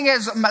singing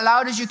as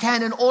loud as you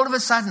can, and all of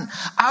a sudden,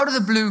 out of the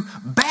blue,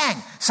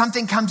 bang,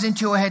 something comes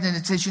into your head and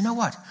it says, you know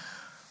what?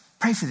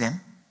 Pray for them.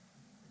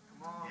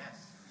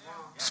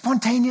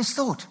 Spontaneous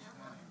thought.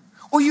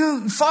 Or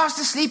you're fast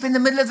asleep in the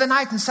middle of the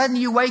night and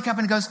suddenly you wake up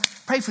and it goes,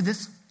 pray for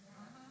this.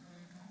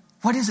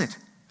 What is it?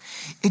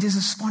 It is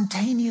a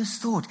spontaneous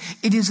thought.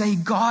 It is a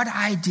God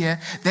idea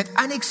that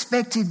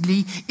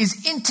unexpectedly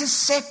is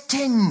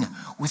intersecting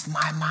with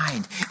my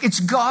mind. It's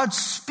God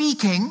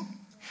speaking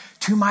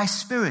to my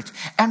spirit,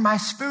 and my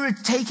spirit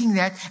taking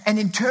that and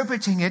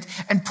interpreting it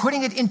and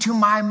putting it into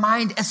my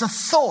mind as a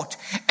thought.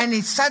 And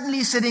it's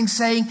suddenly sitting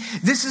saying,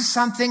 this is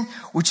something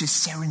which is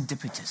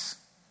serendipitous.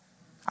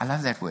 I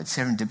love that word,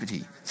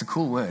 serendipity. It's a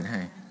cool word,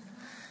 hey?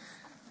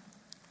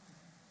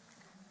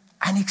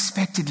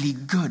 Unexpectedly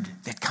good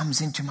that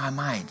comes into my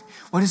mind.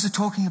 What is it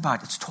talking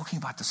about? It's talking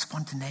about the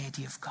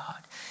spontaneity of God.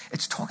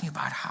 It's talking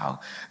about how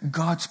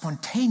God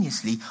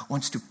spontaneously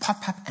wants to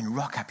pop up and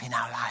rock up in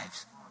our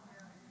lives.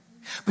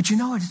 But you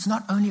know what? It's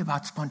not only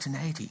about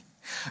spontaneity.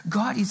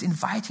 God is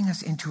inviting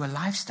us into a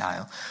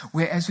lifestyle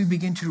where, as we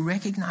begin to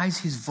recognize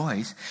His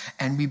voice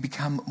and we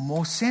become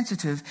more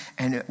sensitive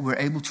and we're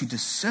able to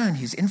discern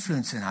His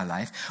influence in our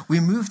life, we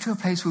move to a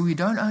place where we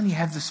don't only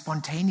have the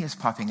spontaneous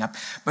popping up,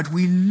 but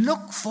we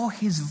look for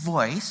His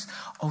voice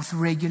with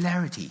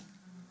regularity.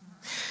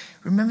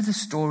 Remember the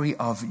story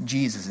of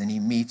Jesus, and He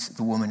meets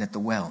the woman at the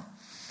well,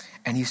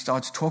 and He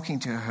starts talking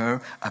to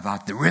her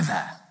about the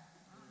river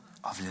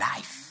of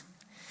life.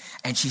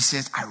 And she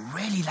says, I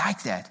really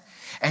like that.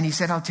 And he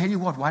said, I'll tell you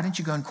what, why don't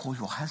you go and call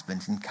your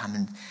husband and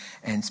come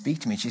and speak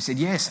to me? She said,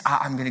 yes,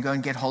 I'm going to go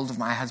and get hold of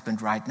my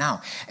husband right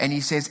now. And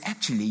he says,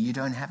 actually, you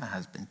don't have a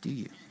husband, do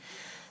you?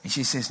 And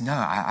she says, no,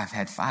 I've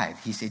had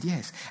 5. He said,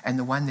 yes. And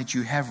the one that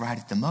you have right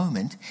at the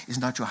moment is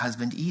not your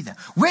husband either.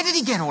 Where did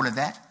he get all of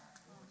that?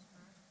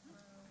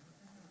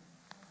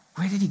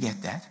 Where did he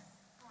get that?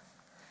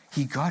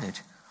 He got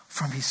it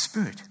from his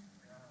Spirit.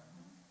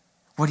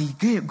 What he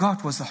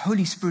got was the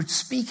Holy Spirit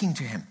speaking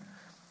to him.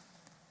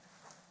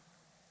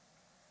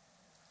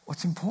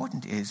 What's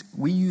important is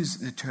we use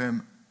the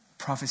term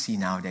prophecy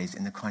nowadays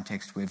in the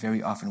context where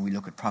very often we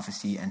look at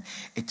prophecy and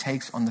it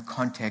takes on the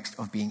context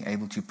of being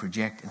able to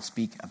project and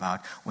speak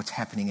about what's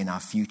happening in our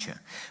future.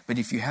 But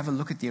if you have a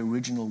look at the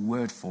original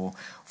word for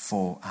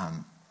the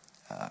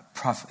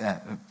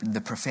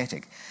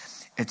prophetic,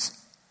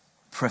 it's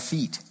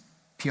prophet,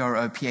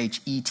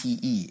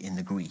 P-R-O-P-H-E-T-E in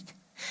the Greek.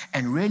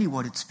 And really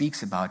what it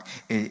speaks about,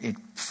 it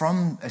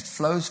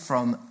flows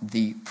from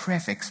the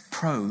prefix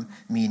pro,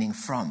 meaning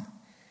from.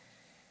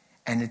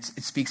 And it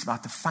speaks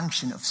about the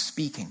function of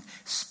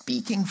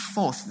speaking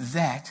forth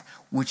that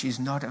which is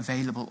not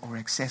available or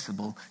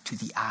accessible to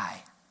the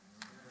eye.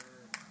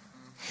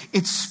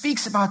 It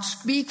speaks about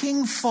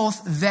speaking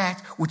forth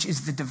that which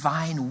is the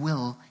divine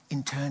will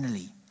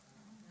internally.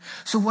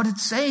 So what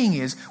it's saying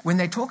is, when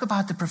they talk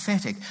about the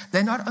prophetic,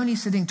 they're not only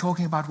sitting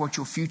talking about what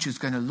your future is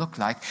going to look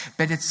like,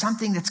 but it's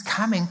something that's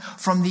coming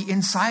from the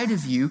inside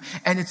of you,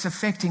 and it's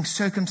affecting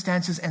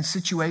circumstances and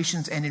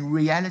situations and in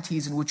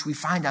realities in which we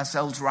find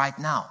ourselves right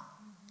now.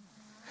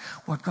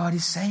 What God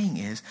is saying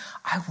is,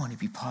 I want to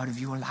be part of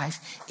your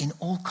life in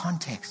all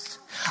contexts.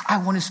 I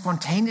want to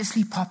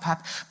spontaneously pop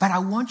up, but I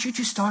want you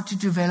to start to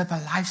develop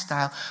a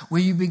lifestyle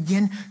where you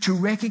begin to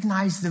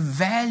recognize the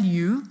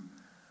value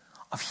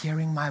of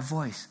hearing my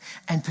voice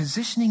and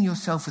positioning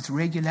yourself with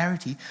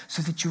regularity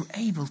so that you're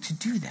able to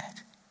do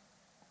that.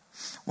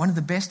 One of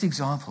the best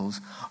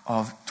examples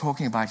of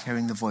talking about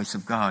hearing the voice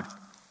of God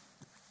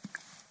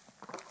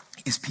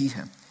is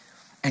Peter.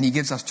 And he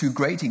gives us 2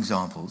 great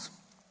examples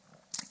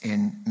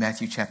in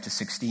Matthew chapter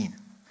 16.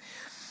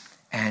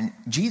 And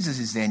Jesus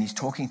is there and he's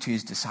talking to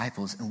his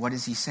disciples. And what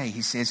does he say?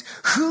 He says,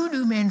 who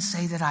do men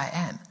say that I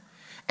am?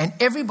 And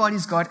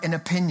everybody's got an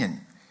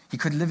opinion. He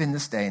could live in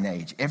this day and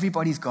age.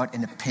 Everybody's got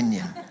an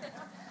opinion.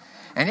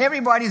 And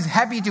everybody's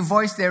happy to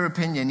voice their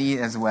opinion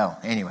as well.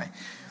 Anyway.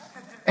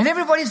 And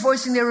everybody's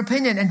voicing their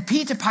opinion. And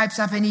Peter pipes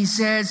up and he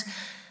says,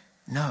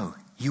 no,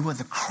 you are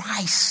the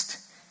Christ,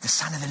 the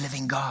Son of the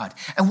living God.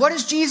 And what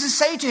does Jesus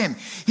say to him?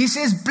 He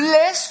says,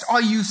 blessed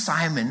are you,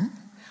 Simon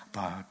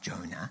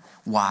Bar-Jonah.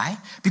 Why?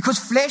 Because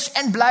flesh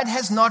and blood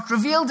has not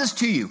revealed this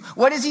to you.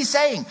 What is he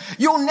saying?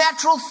 Your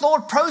natural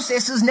thought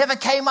processes never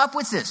came up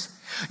with this.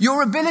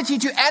 Your ability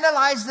to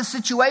analyze the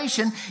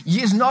situation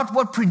is not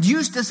what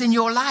produced this in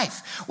your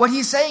life. What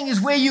he's saying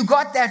is where you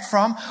got that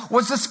from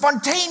was the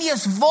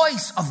spontaneous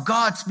voice of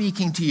God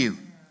speaking to you.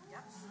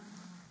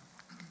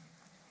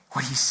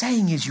 What he's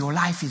saying is your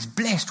life is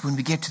blessed when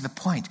we get to the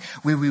point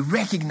where we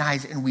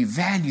recognize and we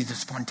value the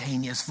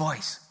spontaneous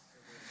voice.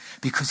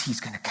 Because he's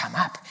going to come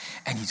up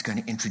and he's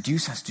going to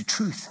introduce us to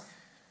truth.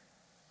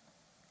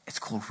 It's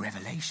called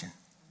revelation.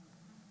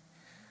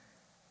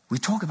 We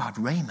talk about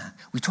Rhema.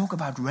 We talk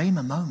about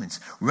Rhema moments.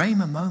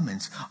 Rhema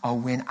moments are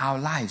when our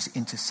lives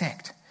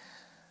intersect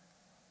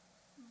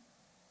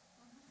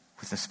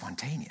with the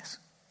spontaneous.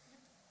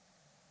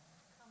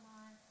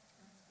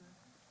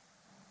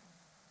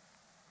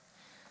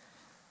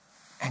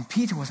 And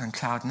Peter was on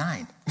cloud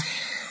 9.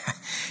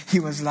 He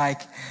was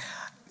like,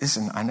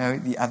 listen, I know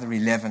the other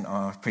 11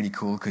 are pretty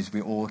cool because we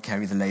all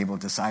carry the label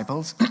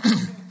disciples.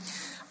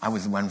 I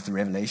was the one with the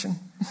revelation.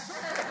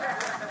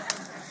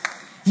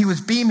 He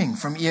was beaming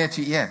from ear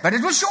to ear. But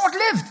it was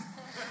short-lived.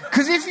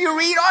 Because if you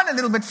read on a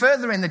little bit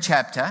further in the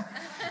chapter,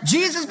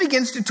 Jesus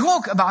begins to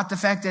talk about the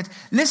fact that,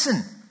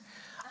 listen,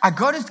 I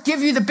got to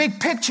give you the big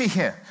picture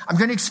here. I'm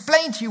going to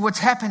explain to you what's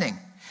happening.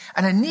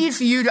 And I need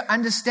for you to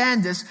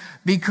understand this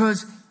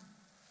because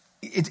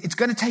it's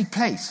going to take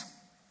place.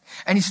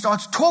 And he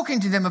starts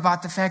talking to them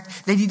about the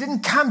fact that he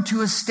didn't come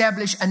to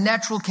establish a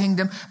natural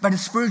kingdom, but a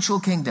spiritual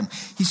kingdom.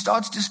 He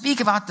starts to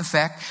speak about the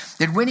fact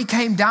that when he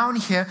came down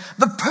here,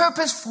 the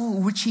purpose for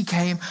which he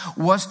came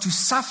was to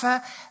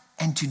suffer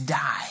and to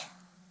die.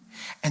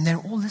 And they're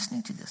all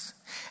listening to this.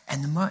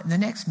 And the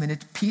next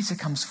minute, Peter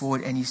comes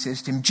forward and he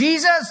says to him,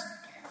 Jesus,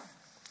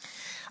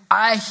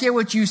 I hear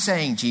what you're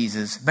saying,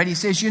 Jesus. But he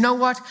says, you know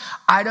what?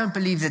 I don't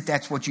believe that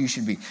that's what you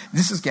should be.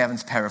 This is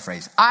Gavin's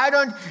paraphrase.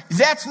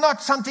 That's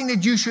not something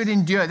that you should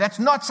endure. That's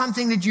not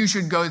something that you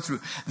should go through.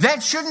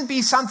 That shouldn't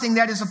be something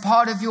that is a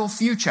part of your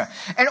future.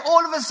 And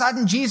all of a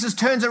sudden, Jesus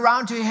turns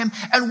around to him.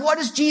 And what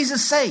does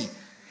Jesus say?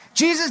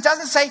 Jesus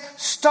doesn't say,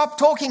 stop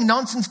talking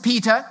nonsense,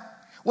 Peter.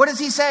 What does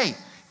he say?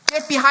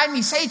 Get behind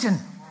me, Satan.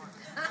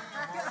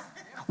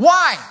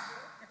 Why?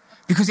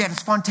 Because he had a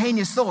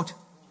spontaneous thought.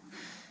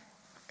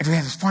 If we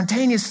have a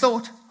spontaneous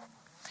thought,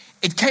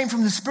 it came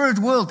from the spirit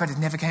world, but it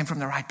never came from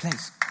the right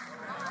place.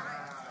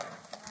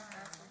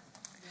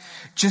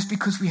 Just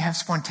because we have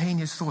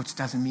spontaneous thoughts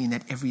doesn't mean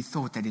that every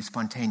thought that is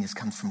spontaneous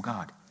comes from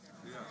God.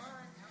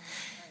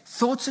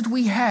 thoughts that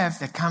we have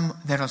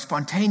that are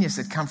spontaneous,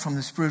 that come from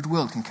the spirit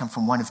world, can come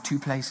from one of two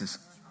places.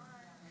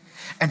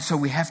 And so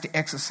we have to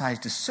exercise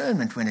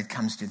discernment when it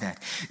comes to that.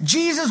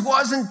 Jesus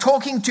wasn't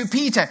talking to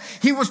Peter.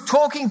 He was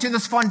talking to the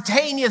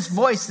spontaneous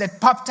voice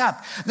that popped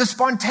up, the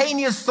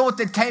spontaneous thought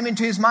that came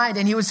into his mind.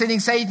 And he was saying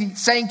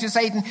to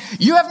Satan,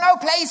 you have no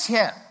place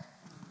here.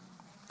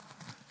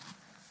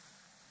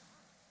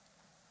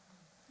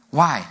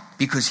 Why?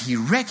 Because he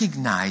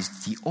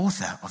recognized the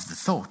author of the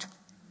thought.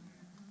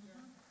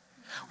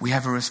 We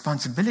have a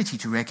responsibility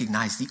to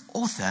recognize the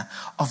author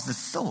of the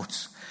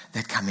thoughts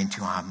that come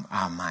into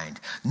our mind.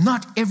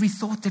 Not every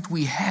thought that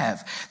we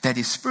have that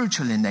is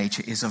spiritual in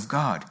nature is of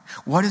God.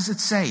 What does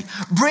it say?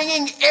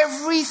 Bringing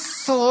every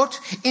thought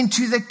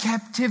into the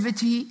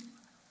captivity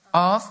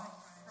of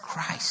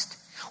Christ.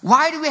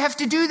 Why do we have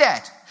to do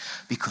that?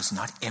 Because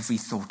not every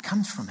thought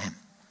comes from him.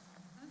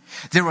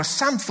 There are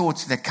some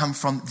thoughts that come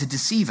from the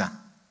deceiver.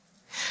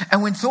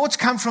 And when thoughts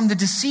come from the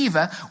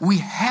deceiver, we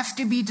have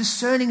to be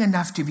discerning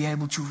enough to be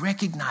able to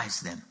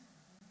recognize them.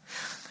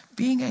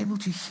 Being able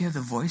to hear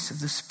the voice of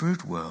the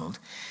spirit world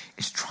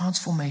is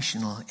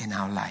transformational in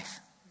our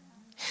life,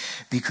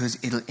 because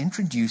it'll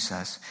introduce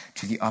us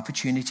to the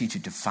opportunity to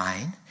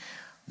define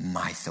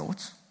my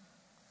thoughts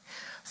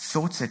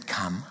that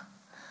come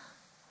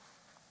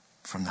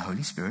from the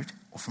Holy Spirit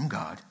or from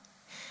God,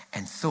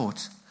 and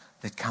thoughts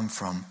that come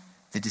from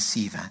the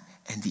deceiver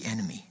and the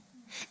enemy.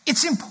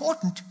 It's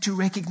important to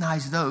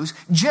recognize those,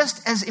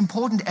 just as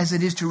important as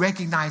it is to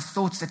recognize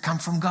thoughts that come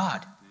from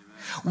God.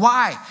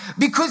 Why?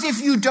 Because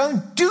if you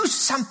don't do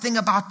something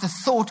about the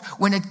thought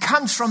when it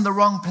comes from the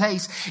wrong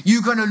place,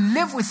 you're going to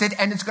live with it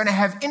and it's going to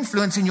have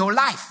influence in your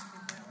life.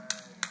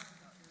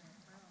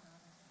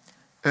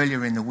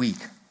 Earlier in the week,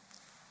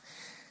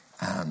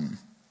 I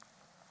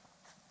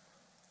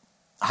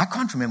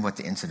can't remember what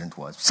the incident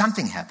was.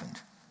 Something happened.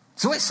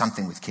 It's always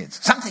something with kids.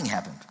 Something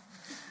happened.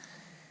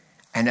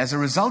 And as a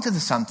result of the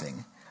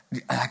something,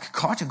 like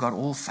Carter got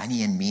all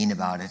funny and mean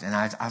about it. And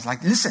I was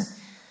like, listen,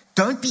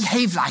 don't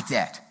behave like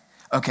that.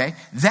 Okay?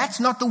 That's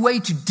not the way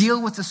to deal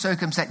with the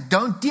circumstance.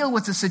 Don't deal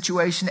with the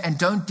situation and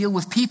don't deal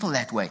with people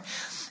that way.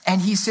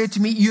 And he said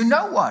to me, you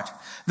know what?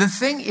 The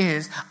thing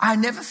is, I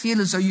never feel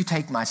as though you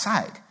take my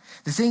side.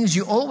 The thing is,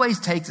 you always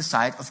take the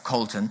side of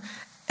Colton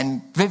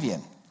and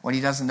Vivian. What he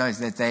doesn't know is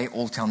that they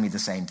all tell me the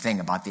same thing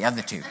about the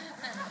other two.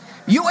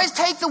 You always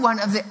take the one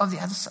of the other,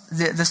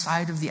 the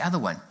side of the other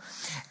one.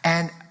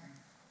 And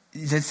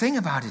the thing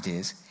about it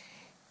is,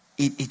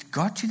 it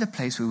got to the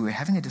place where we were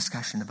having a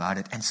discussion about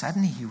it, and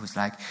suddenly he was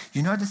like,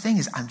 you know, the thing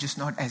is, I'm just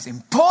not as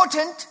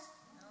important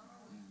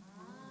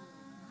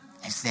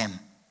as them.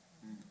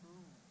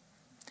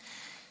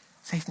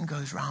 Satan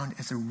goes round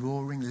as a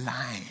roaring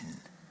lion,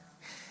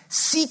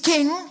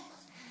 seeking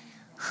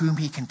whom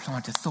he can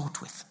plant a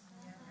thought with.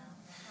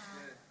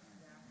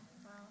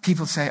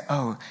 People say,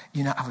 oh,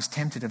 you know, I was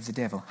tempted of the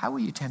devil. How were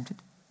you tempted?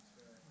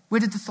 Where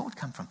did the thought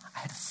come from? I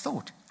had a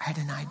thought. I had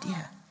an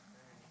idea.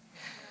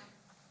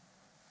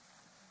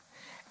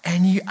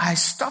 And I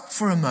stopped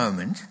for a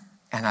moment,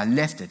 and I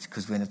left it,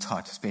 because when it's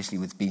hot, especially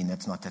with Bean,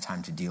 that's not the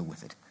time to deal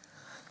with it.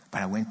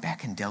 But I went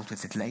back and dealt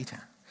with it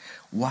later.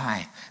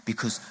 Why?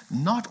 Because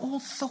not all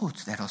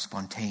thoughts that are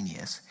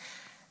spontaneous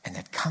and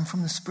that come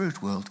from the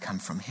spirit world come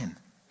from him.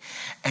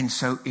 And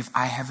so if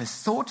I have a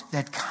thought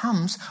that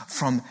comes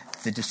from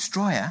the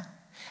destroyer,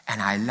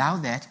 and I allow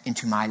that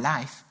into my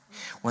life,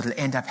 what will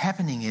end up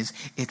happening is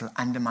it'll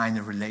undermine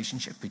the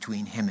relationship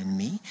between him and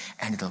me,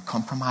 and it'll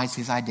compromise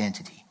his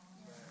identity.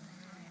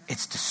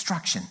 It's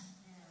destruction.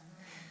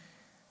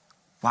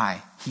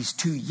 Why? He's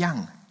too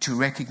young to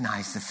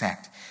recognize the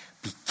fact.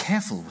 Be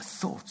careful with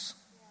thoughts.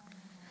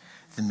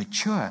 The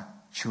mature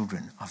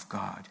children of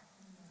God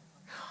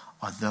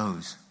are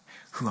those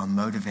who are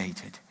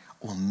motivated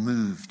or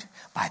moved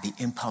by the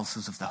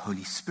impulses of the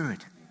Holy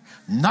Spirit,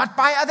 not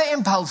by other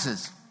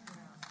impulses.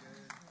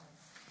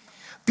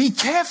 Be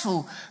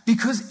careful,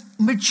 because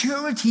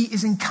maturity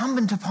is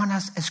incumbent upon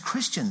us as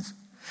Christians.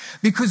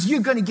 Because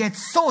you're going to get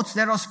thoughts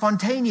that are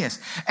spontaneous.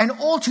 And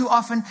all too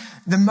often,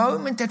 the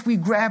moment that we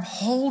grab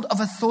hold of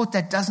a thought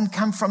that doesn't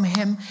come from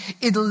him,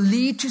 it'll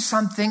lead to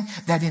something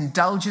that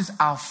indulges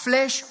our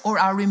flesh or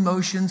our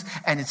emotions,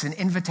 and it's an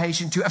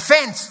invitation to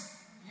offense.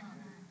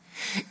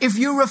 If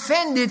you're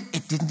offended,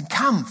 it didn't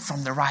come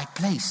from the right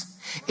place.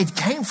 It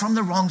came from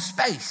the wrong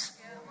space.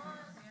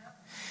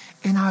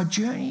 In our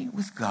journey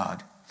with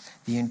God,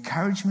 the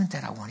encouragement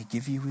that I want to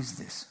give you is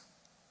this.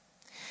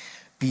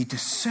 Be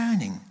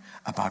discerning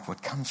about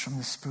what comes from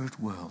the spirit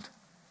world.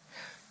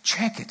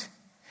 Check it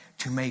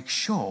to make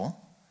sure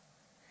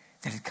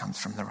that it comes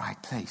from the right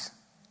place.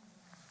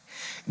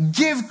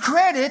 Give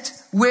credit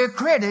where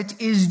credit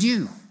is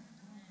due.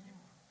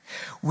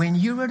 When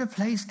you're at a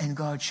place and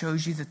God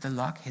shows you that the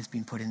lock has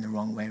been put in the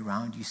wrong way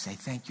around, you say,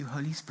 thank you,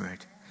 Holy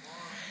Spirit.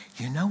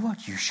 You know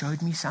what? You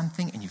showed me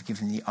something and you've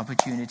given me the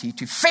opportunity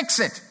to fix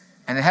it.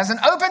 And it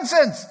hasn't opened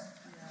since.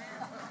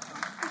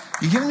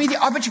 You've given me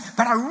the opportunity,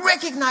 but I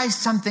recognized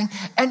something,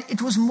 and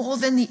it was more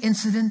than the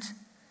incident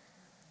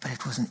but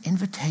it was an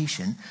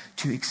invitation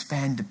to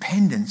expand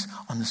dependence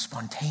on the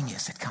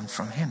spontaneous that comes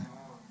from him.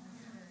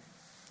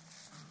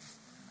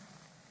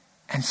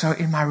 And so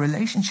in my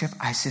relationship,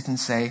 I sit and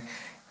say,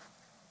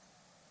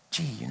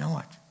 gee, you know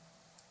what?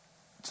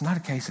 It's not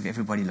a case of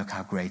everybody, look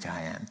how great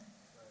I am.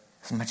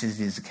 As much as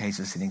it is a case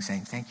of sitting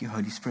saying, thank you,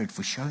 Holy Spirit,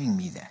 for showing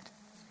me that.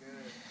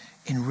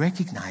 In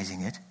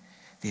recognizing it,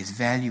 there's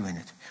value in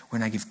it.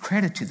 When I give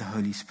credit to the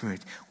Holy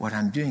Spirit, what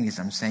I'm doing is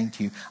I'm saying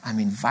to you, I'm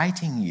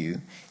inviting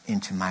you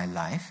into my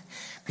life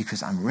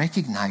because I'm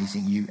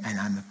recognizing you and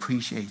I'm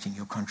appreciating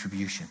your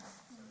contribution.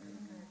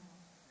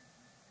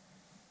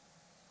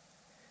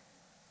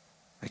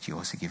 But you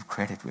also give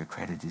credit where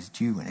credit is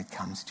due when it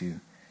comes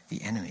to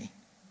the enemy.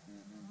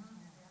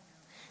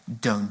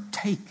 Don't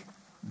take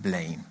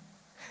blame.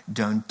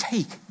 Don't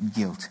take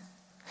guilt.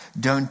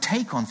 Don't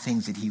take on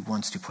things that he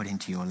wants to put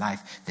into your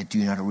life that do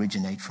not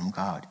originate from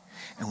God.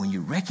 And when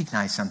you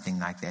recognize something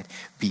like that,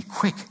 be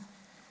quick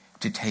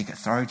to take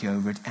authority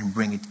over it and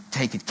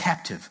take it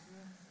captive.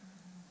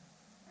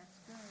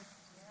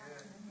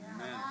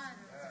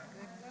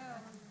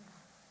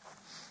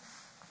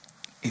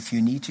 If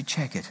you need to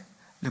check it,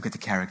 look at the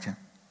character.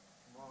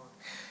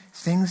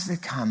 Things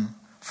that come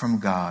from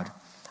God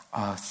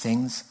are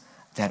things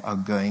that are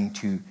going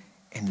to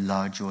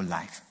enlarge your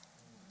life.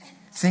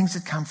 Things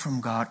that come from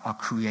God are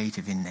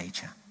creative in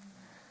nature.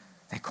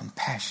 They're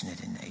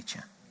compassionate in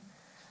nature.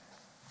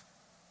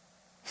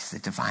 He's the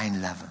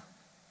divine lover.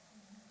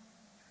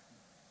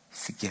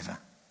 He's the giver.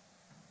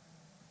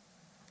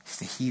 He's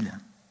the healer.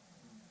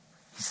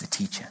 He's the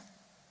teacher.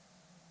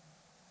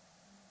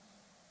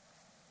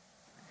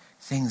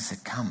 Things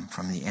that come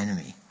from the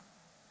enemy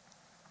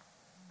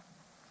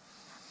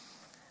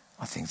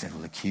are things that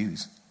will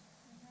accuse,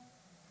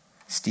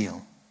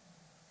 steal,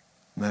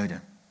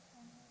 murder,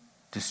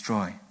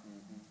 destroy,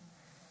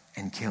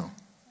 and kill.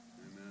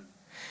 Amen.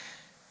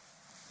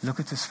 Look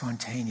at the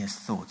spontaneous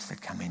thoughts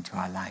that come into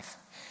our life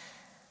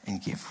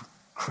and give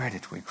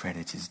credit where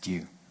credit is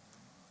due.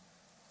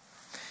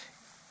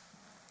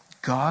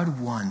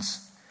 God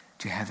wants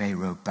to have a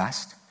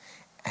robust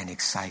and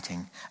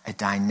exciting, a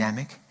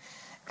dynamic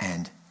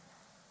and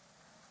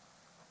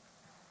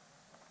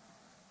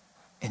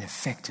an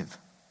effective,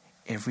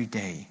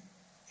 everyday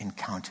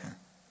encounter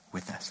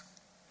with us.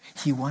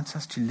 He wants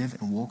us to live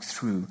and walk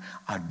through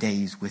our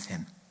days with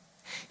him.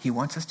 He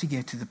wants us to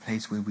get to the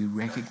place where we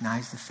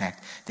recognize the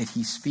fact that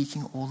he's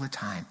speaking all the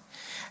time.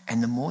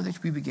 And the more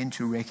that we begin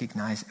to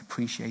recognize,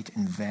 appreciate,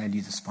 and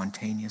value the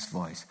spontaneous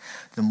voice,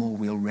 the more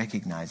we'll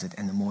recognize it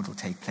and the more it'll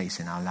take place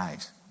in our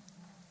lives.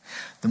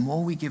 The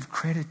more we give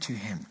credit to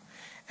him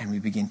and we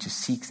begin to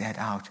seek that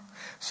out,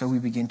 so we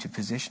begin to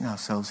position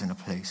ourselves in a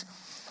place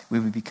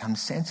where we become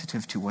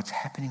sensitive to what's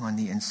happening on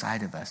the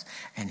inside of us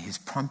and his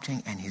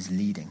prompting and his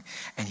leading.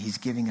 And he's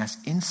giving us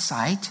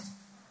insight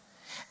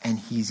and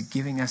he's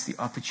giving us the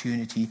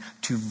opportunity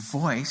to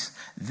voice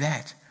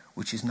that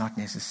which is not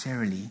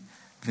necessarily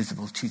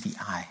visible to the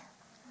eye.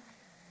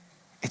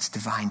 It's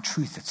divine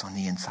truth that's on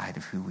the inside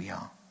of who we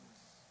are.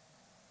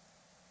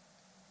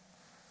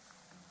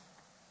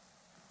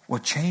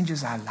 What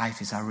changes our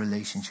life is our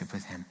relationship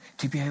with him.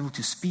 To be able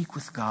to speak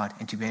with God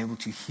and to be able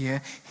to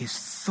hear his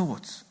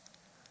thoughts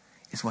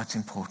is what's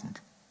important.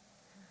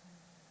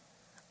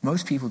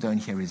 Most people don't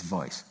hear his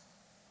voice.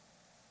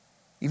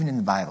 Even in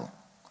the Bible,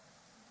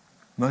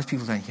 most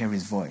people don't hear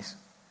his voice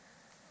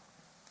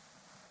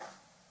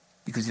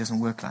because it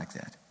doesn't work like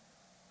that.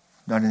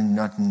 Not in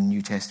the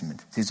New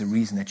Testament. There's a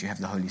reason that you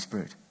have the Holy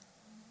Spirit.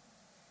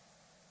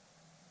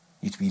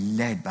 You need to be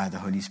led by the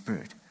Holy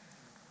Spirit.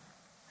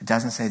 It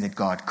doesn't say that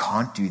God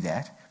can't do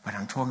that, but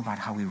I'm talking about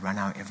how we run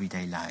our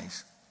everyday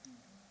lives.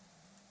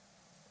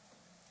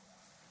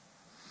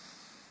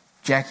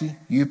 Jackie,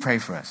 you pray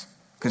for us,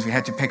 because we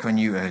had to pick on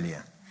you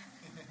earlier.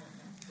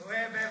 Go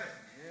ahead,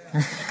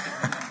 baby.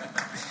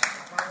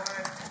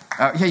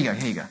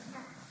 Here you go.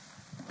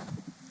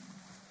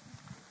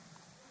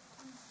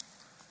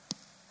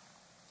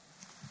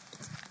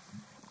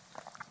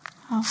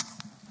 Oh.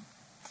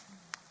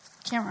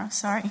 Camera,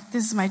 sorry.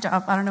 This is my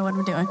job. I don't know what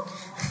I'm doing.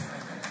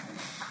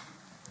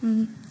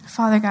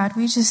 Father God,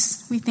 we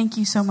thank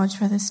you so much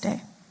for this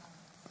day.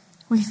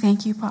 We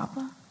thank you,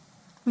 Papa.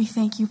 We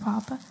thank you,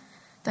 Papa,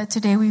 that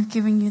today we've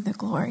given you the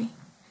glory,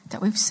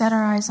 that we've set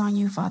our eyes on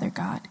you, Father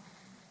God.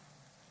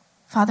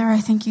 Father, I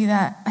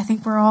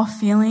think we're all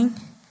feeling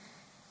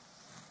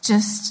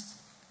just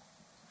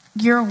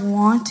your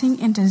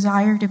wanting and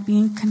desire to be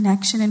in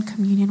connection and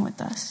communion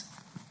with us.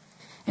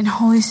 And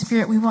Holy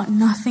Spirit, we want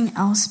nothing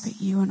else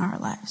but you in our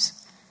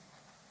lives.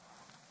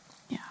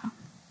 Yeah.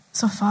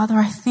 So Father,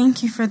 I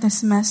thank you for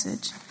this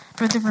message,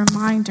 for the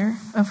reminder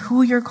of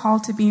who you're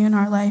called to be in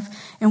our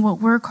life and what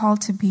we're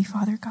called to be,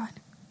 Father God.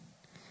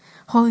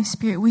 Holy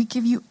Spirit, we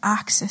give you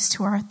access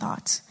to our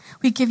thoughts.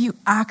 We give you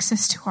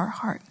access to our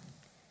heart.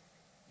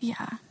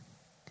 Yeah.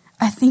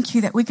 I thank you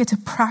that we get to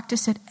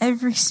practice it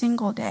every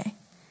single day.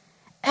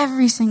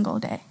 Every single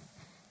day.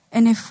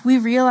 And if we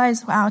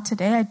realize, wow,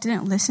 today I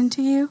didn't listen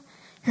to you,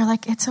 you're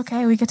like, it's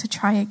okay, we get to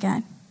try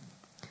again.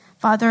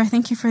 Father, I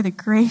thank you for the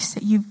grace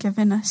that you've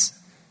given us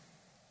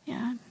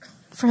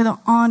for the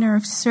honor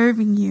of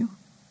serving you.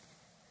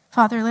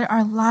 Father, let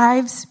our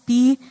lives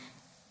be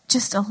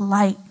just a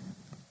light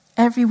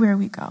everywhere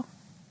we go.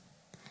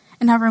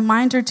 And a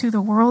reminder to the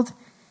world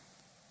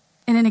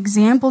and an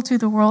example to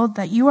the world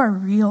that you are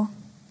real.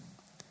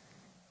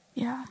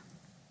 Yeah.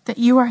 That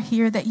you are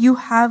here, that you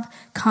have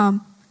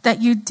come,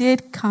 that you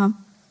did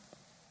come.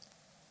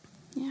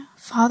 Yeah.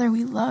 Father,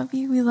 we love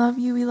you. We love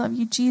you. We love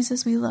you.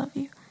 Jesus, we love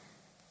you.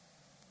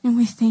 And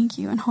we thank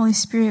you. And Holy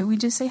Spirit, we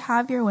just say,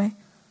 have your way.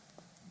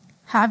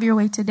 Have your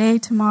way today,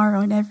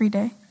 tomorrow, and every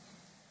day.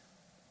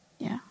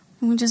 Yeah.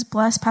 And we just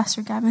bless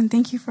Pastor Gavin.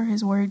 Thank you for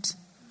his words.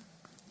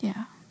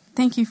 Yeah.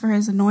 Thank you for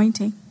his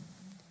anointing.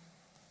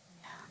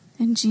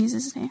 Yeah. In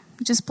Jesus' name.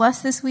 Just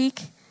bless this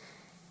week.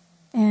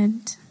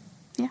 And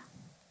yeah.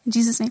 In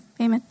Jesus' name.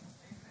 Amen.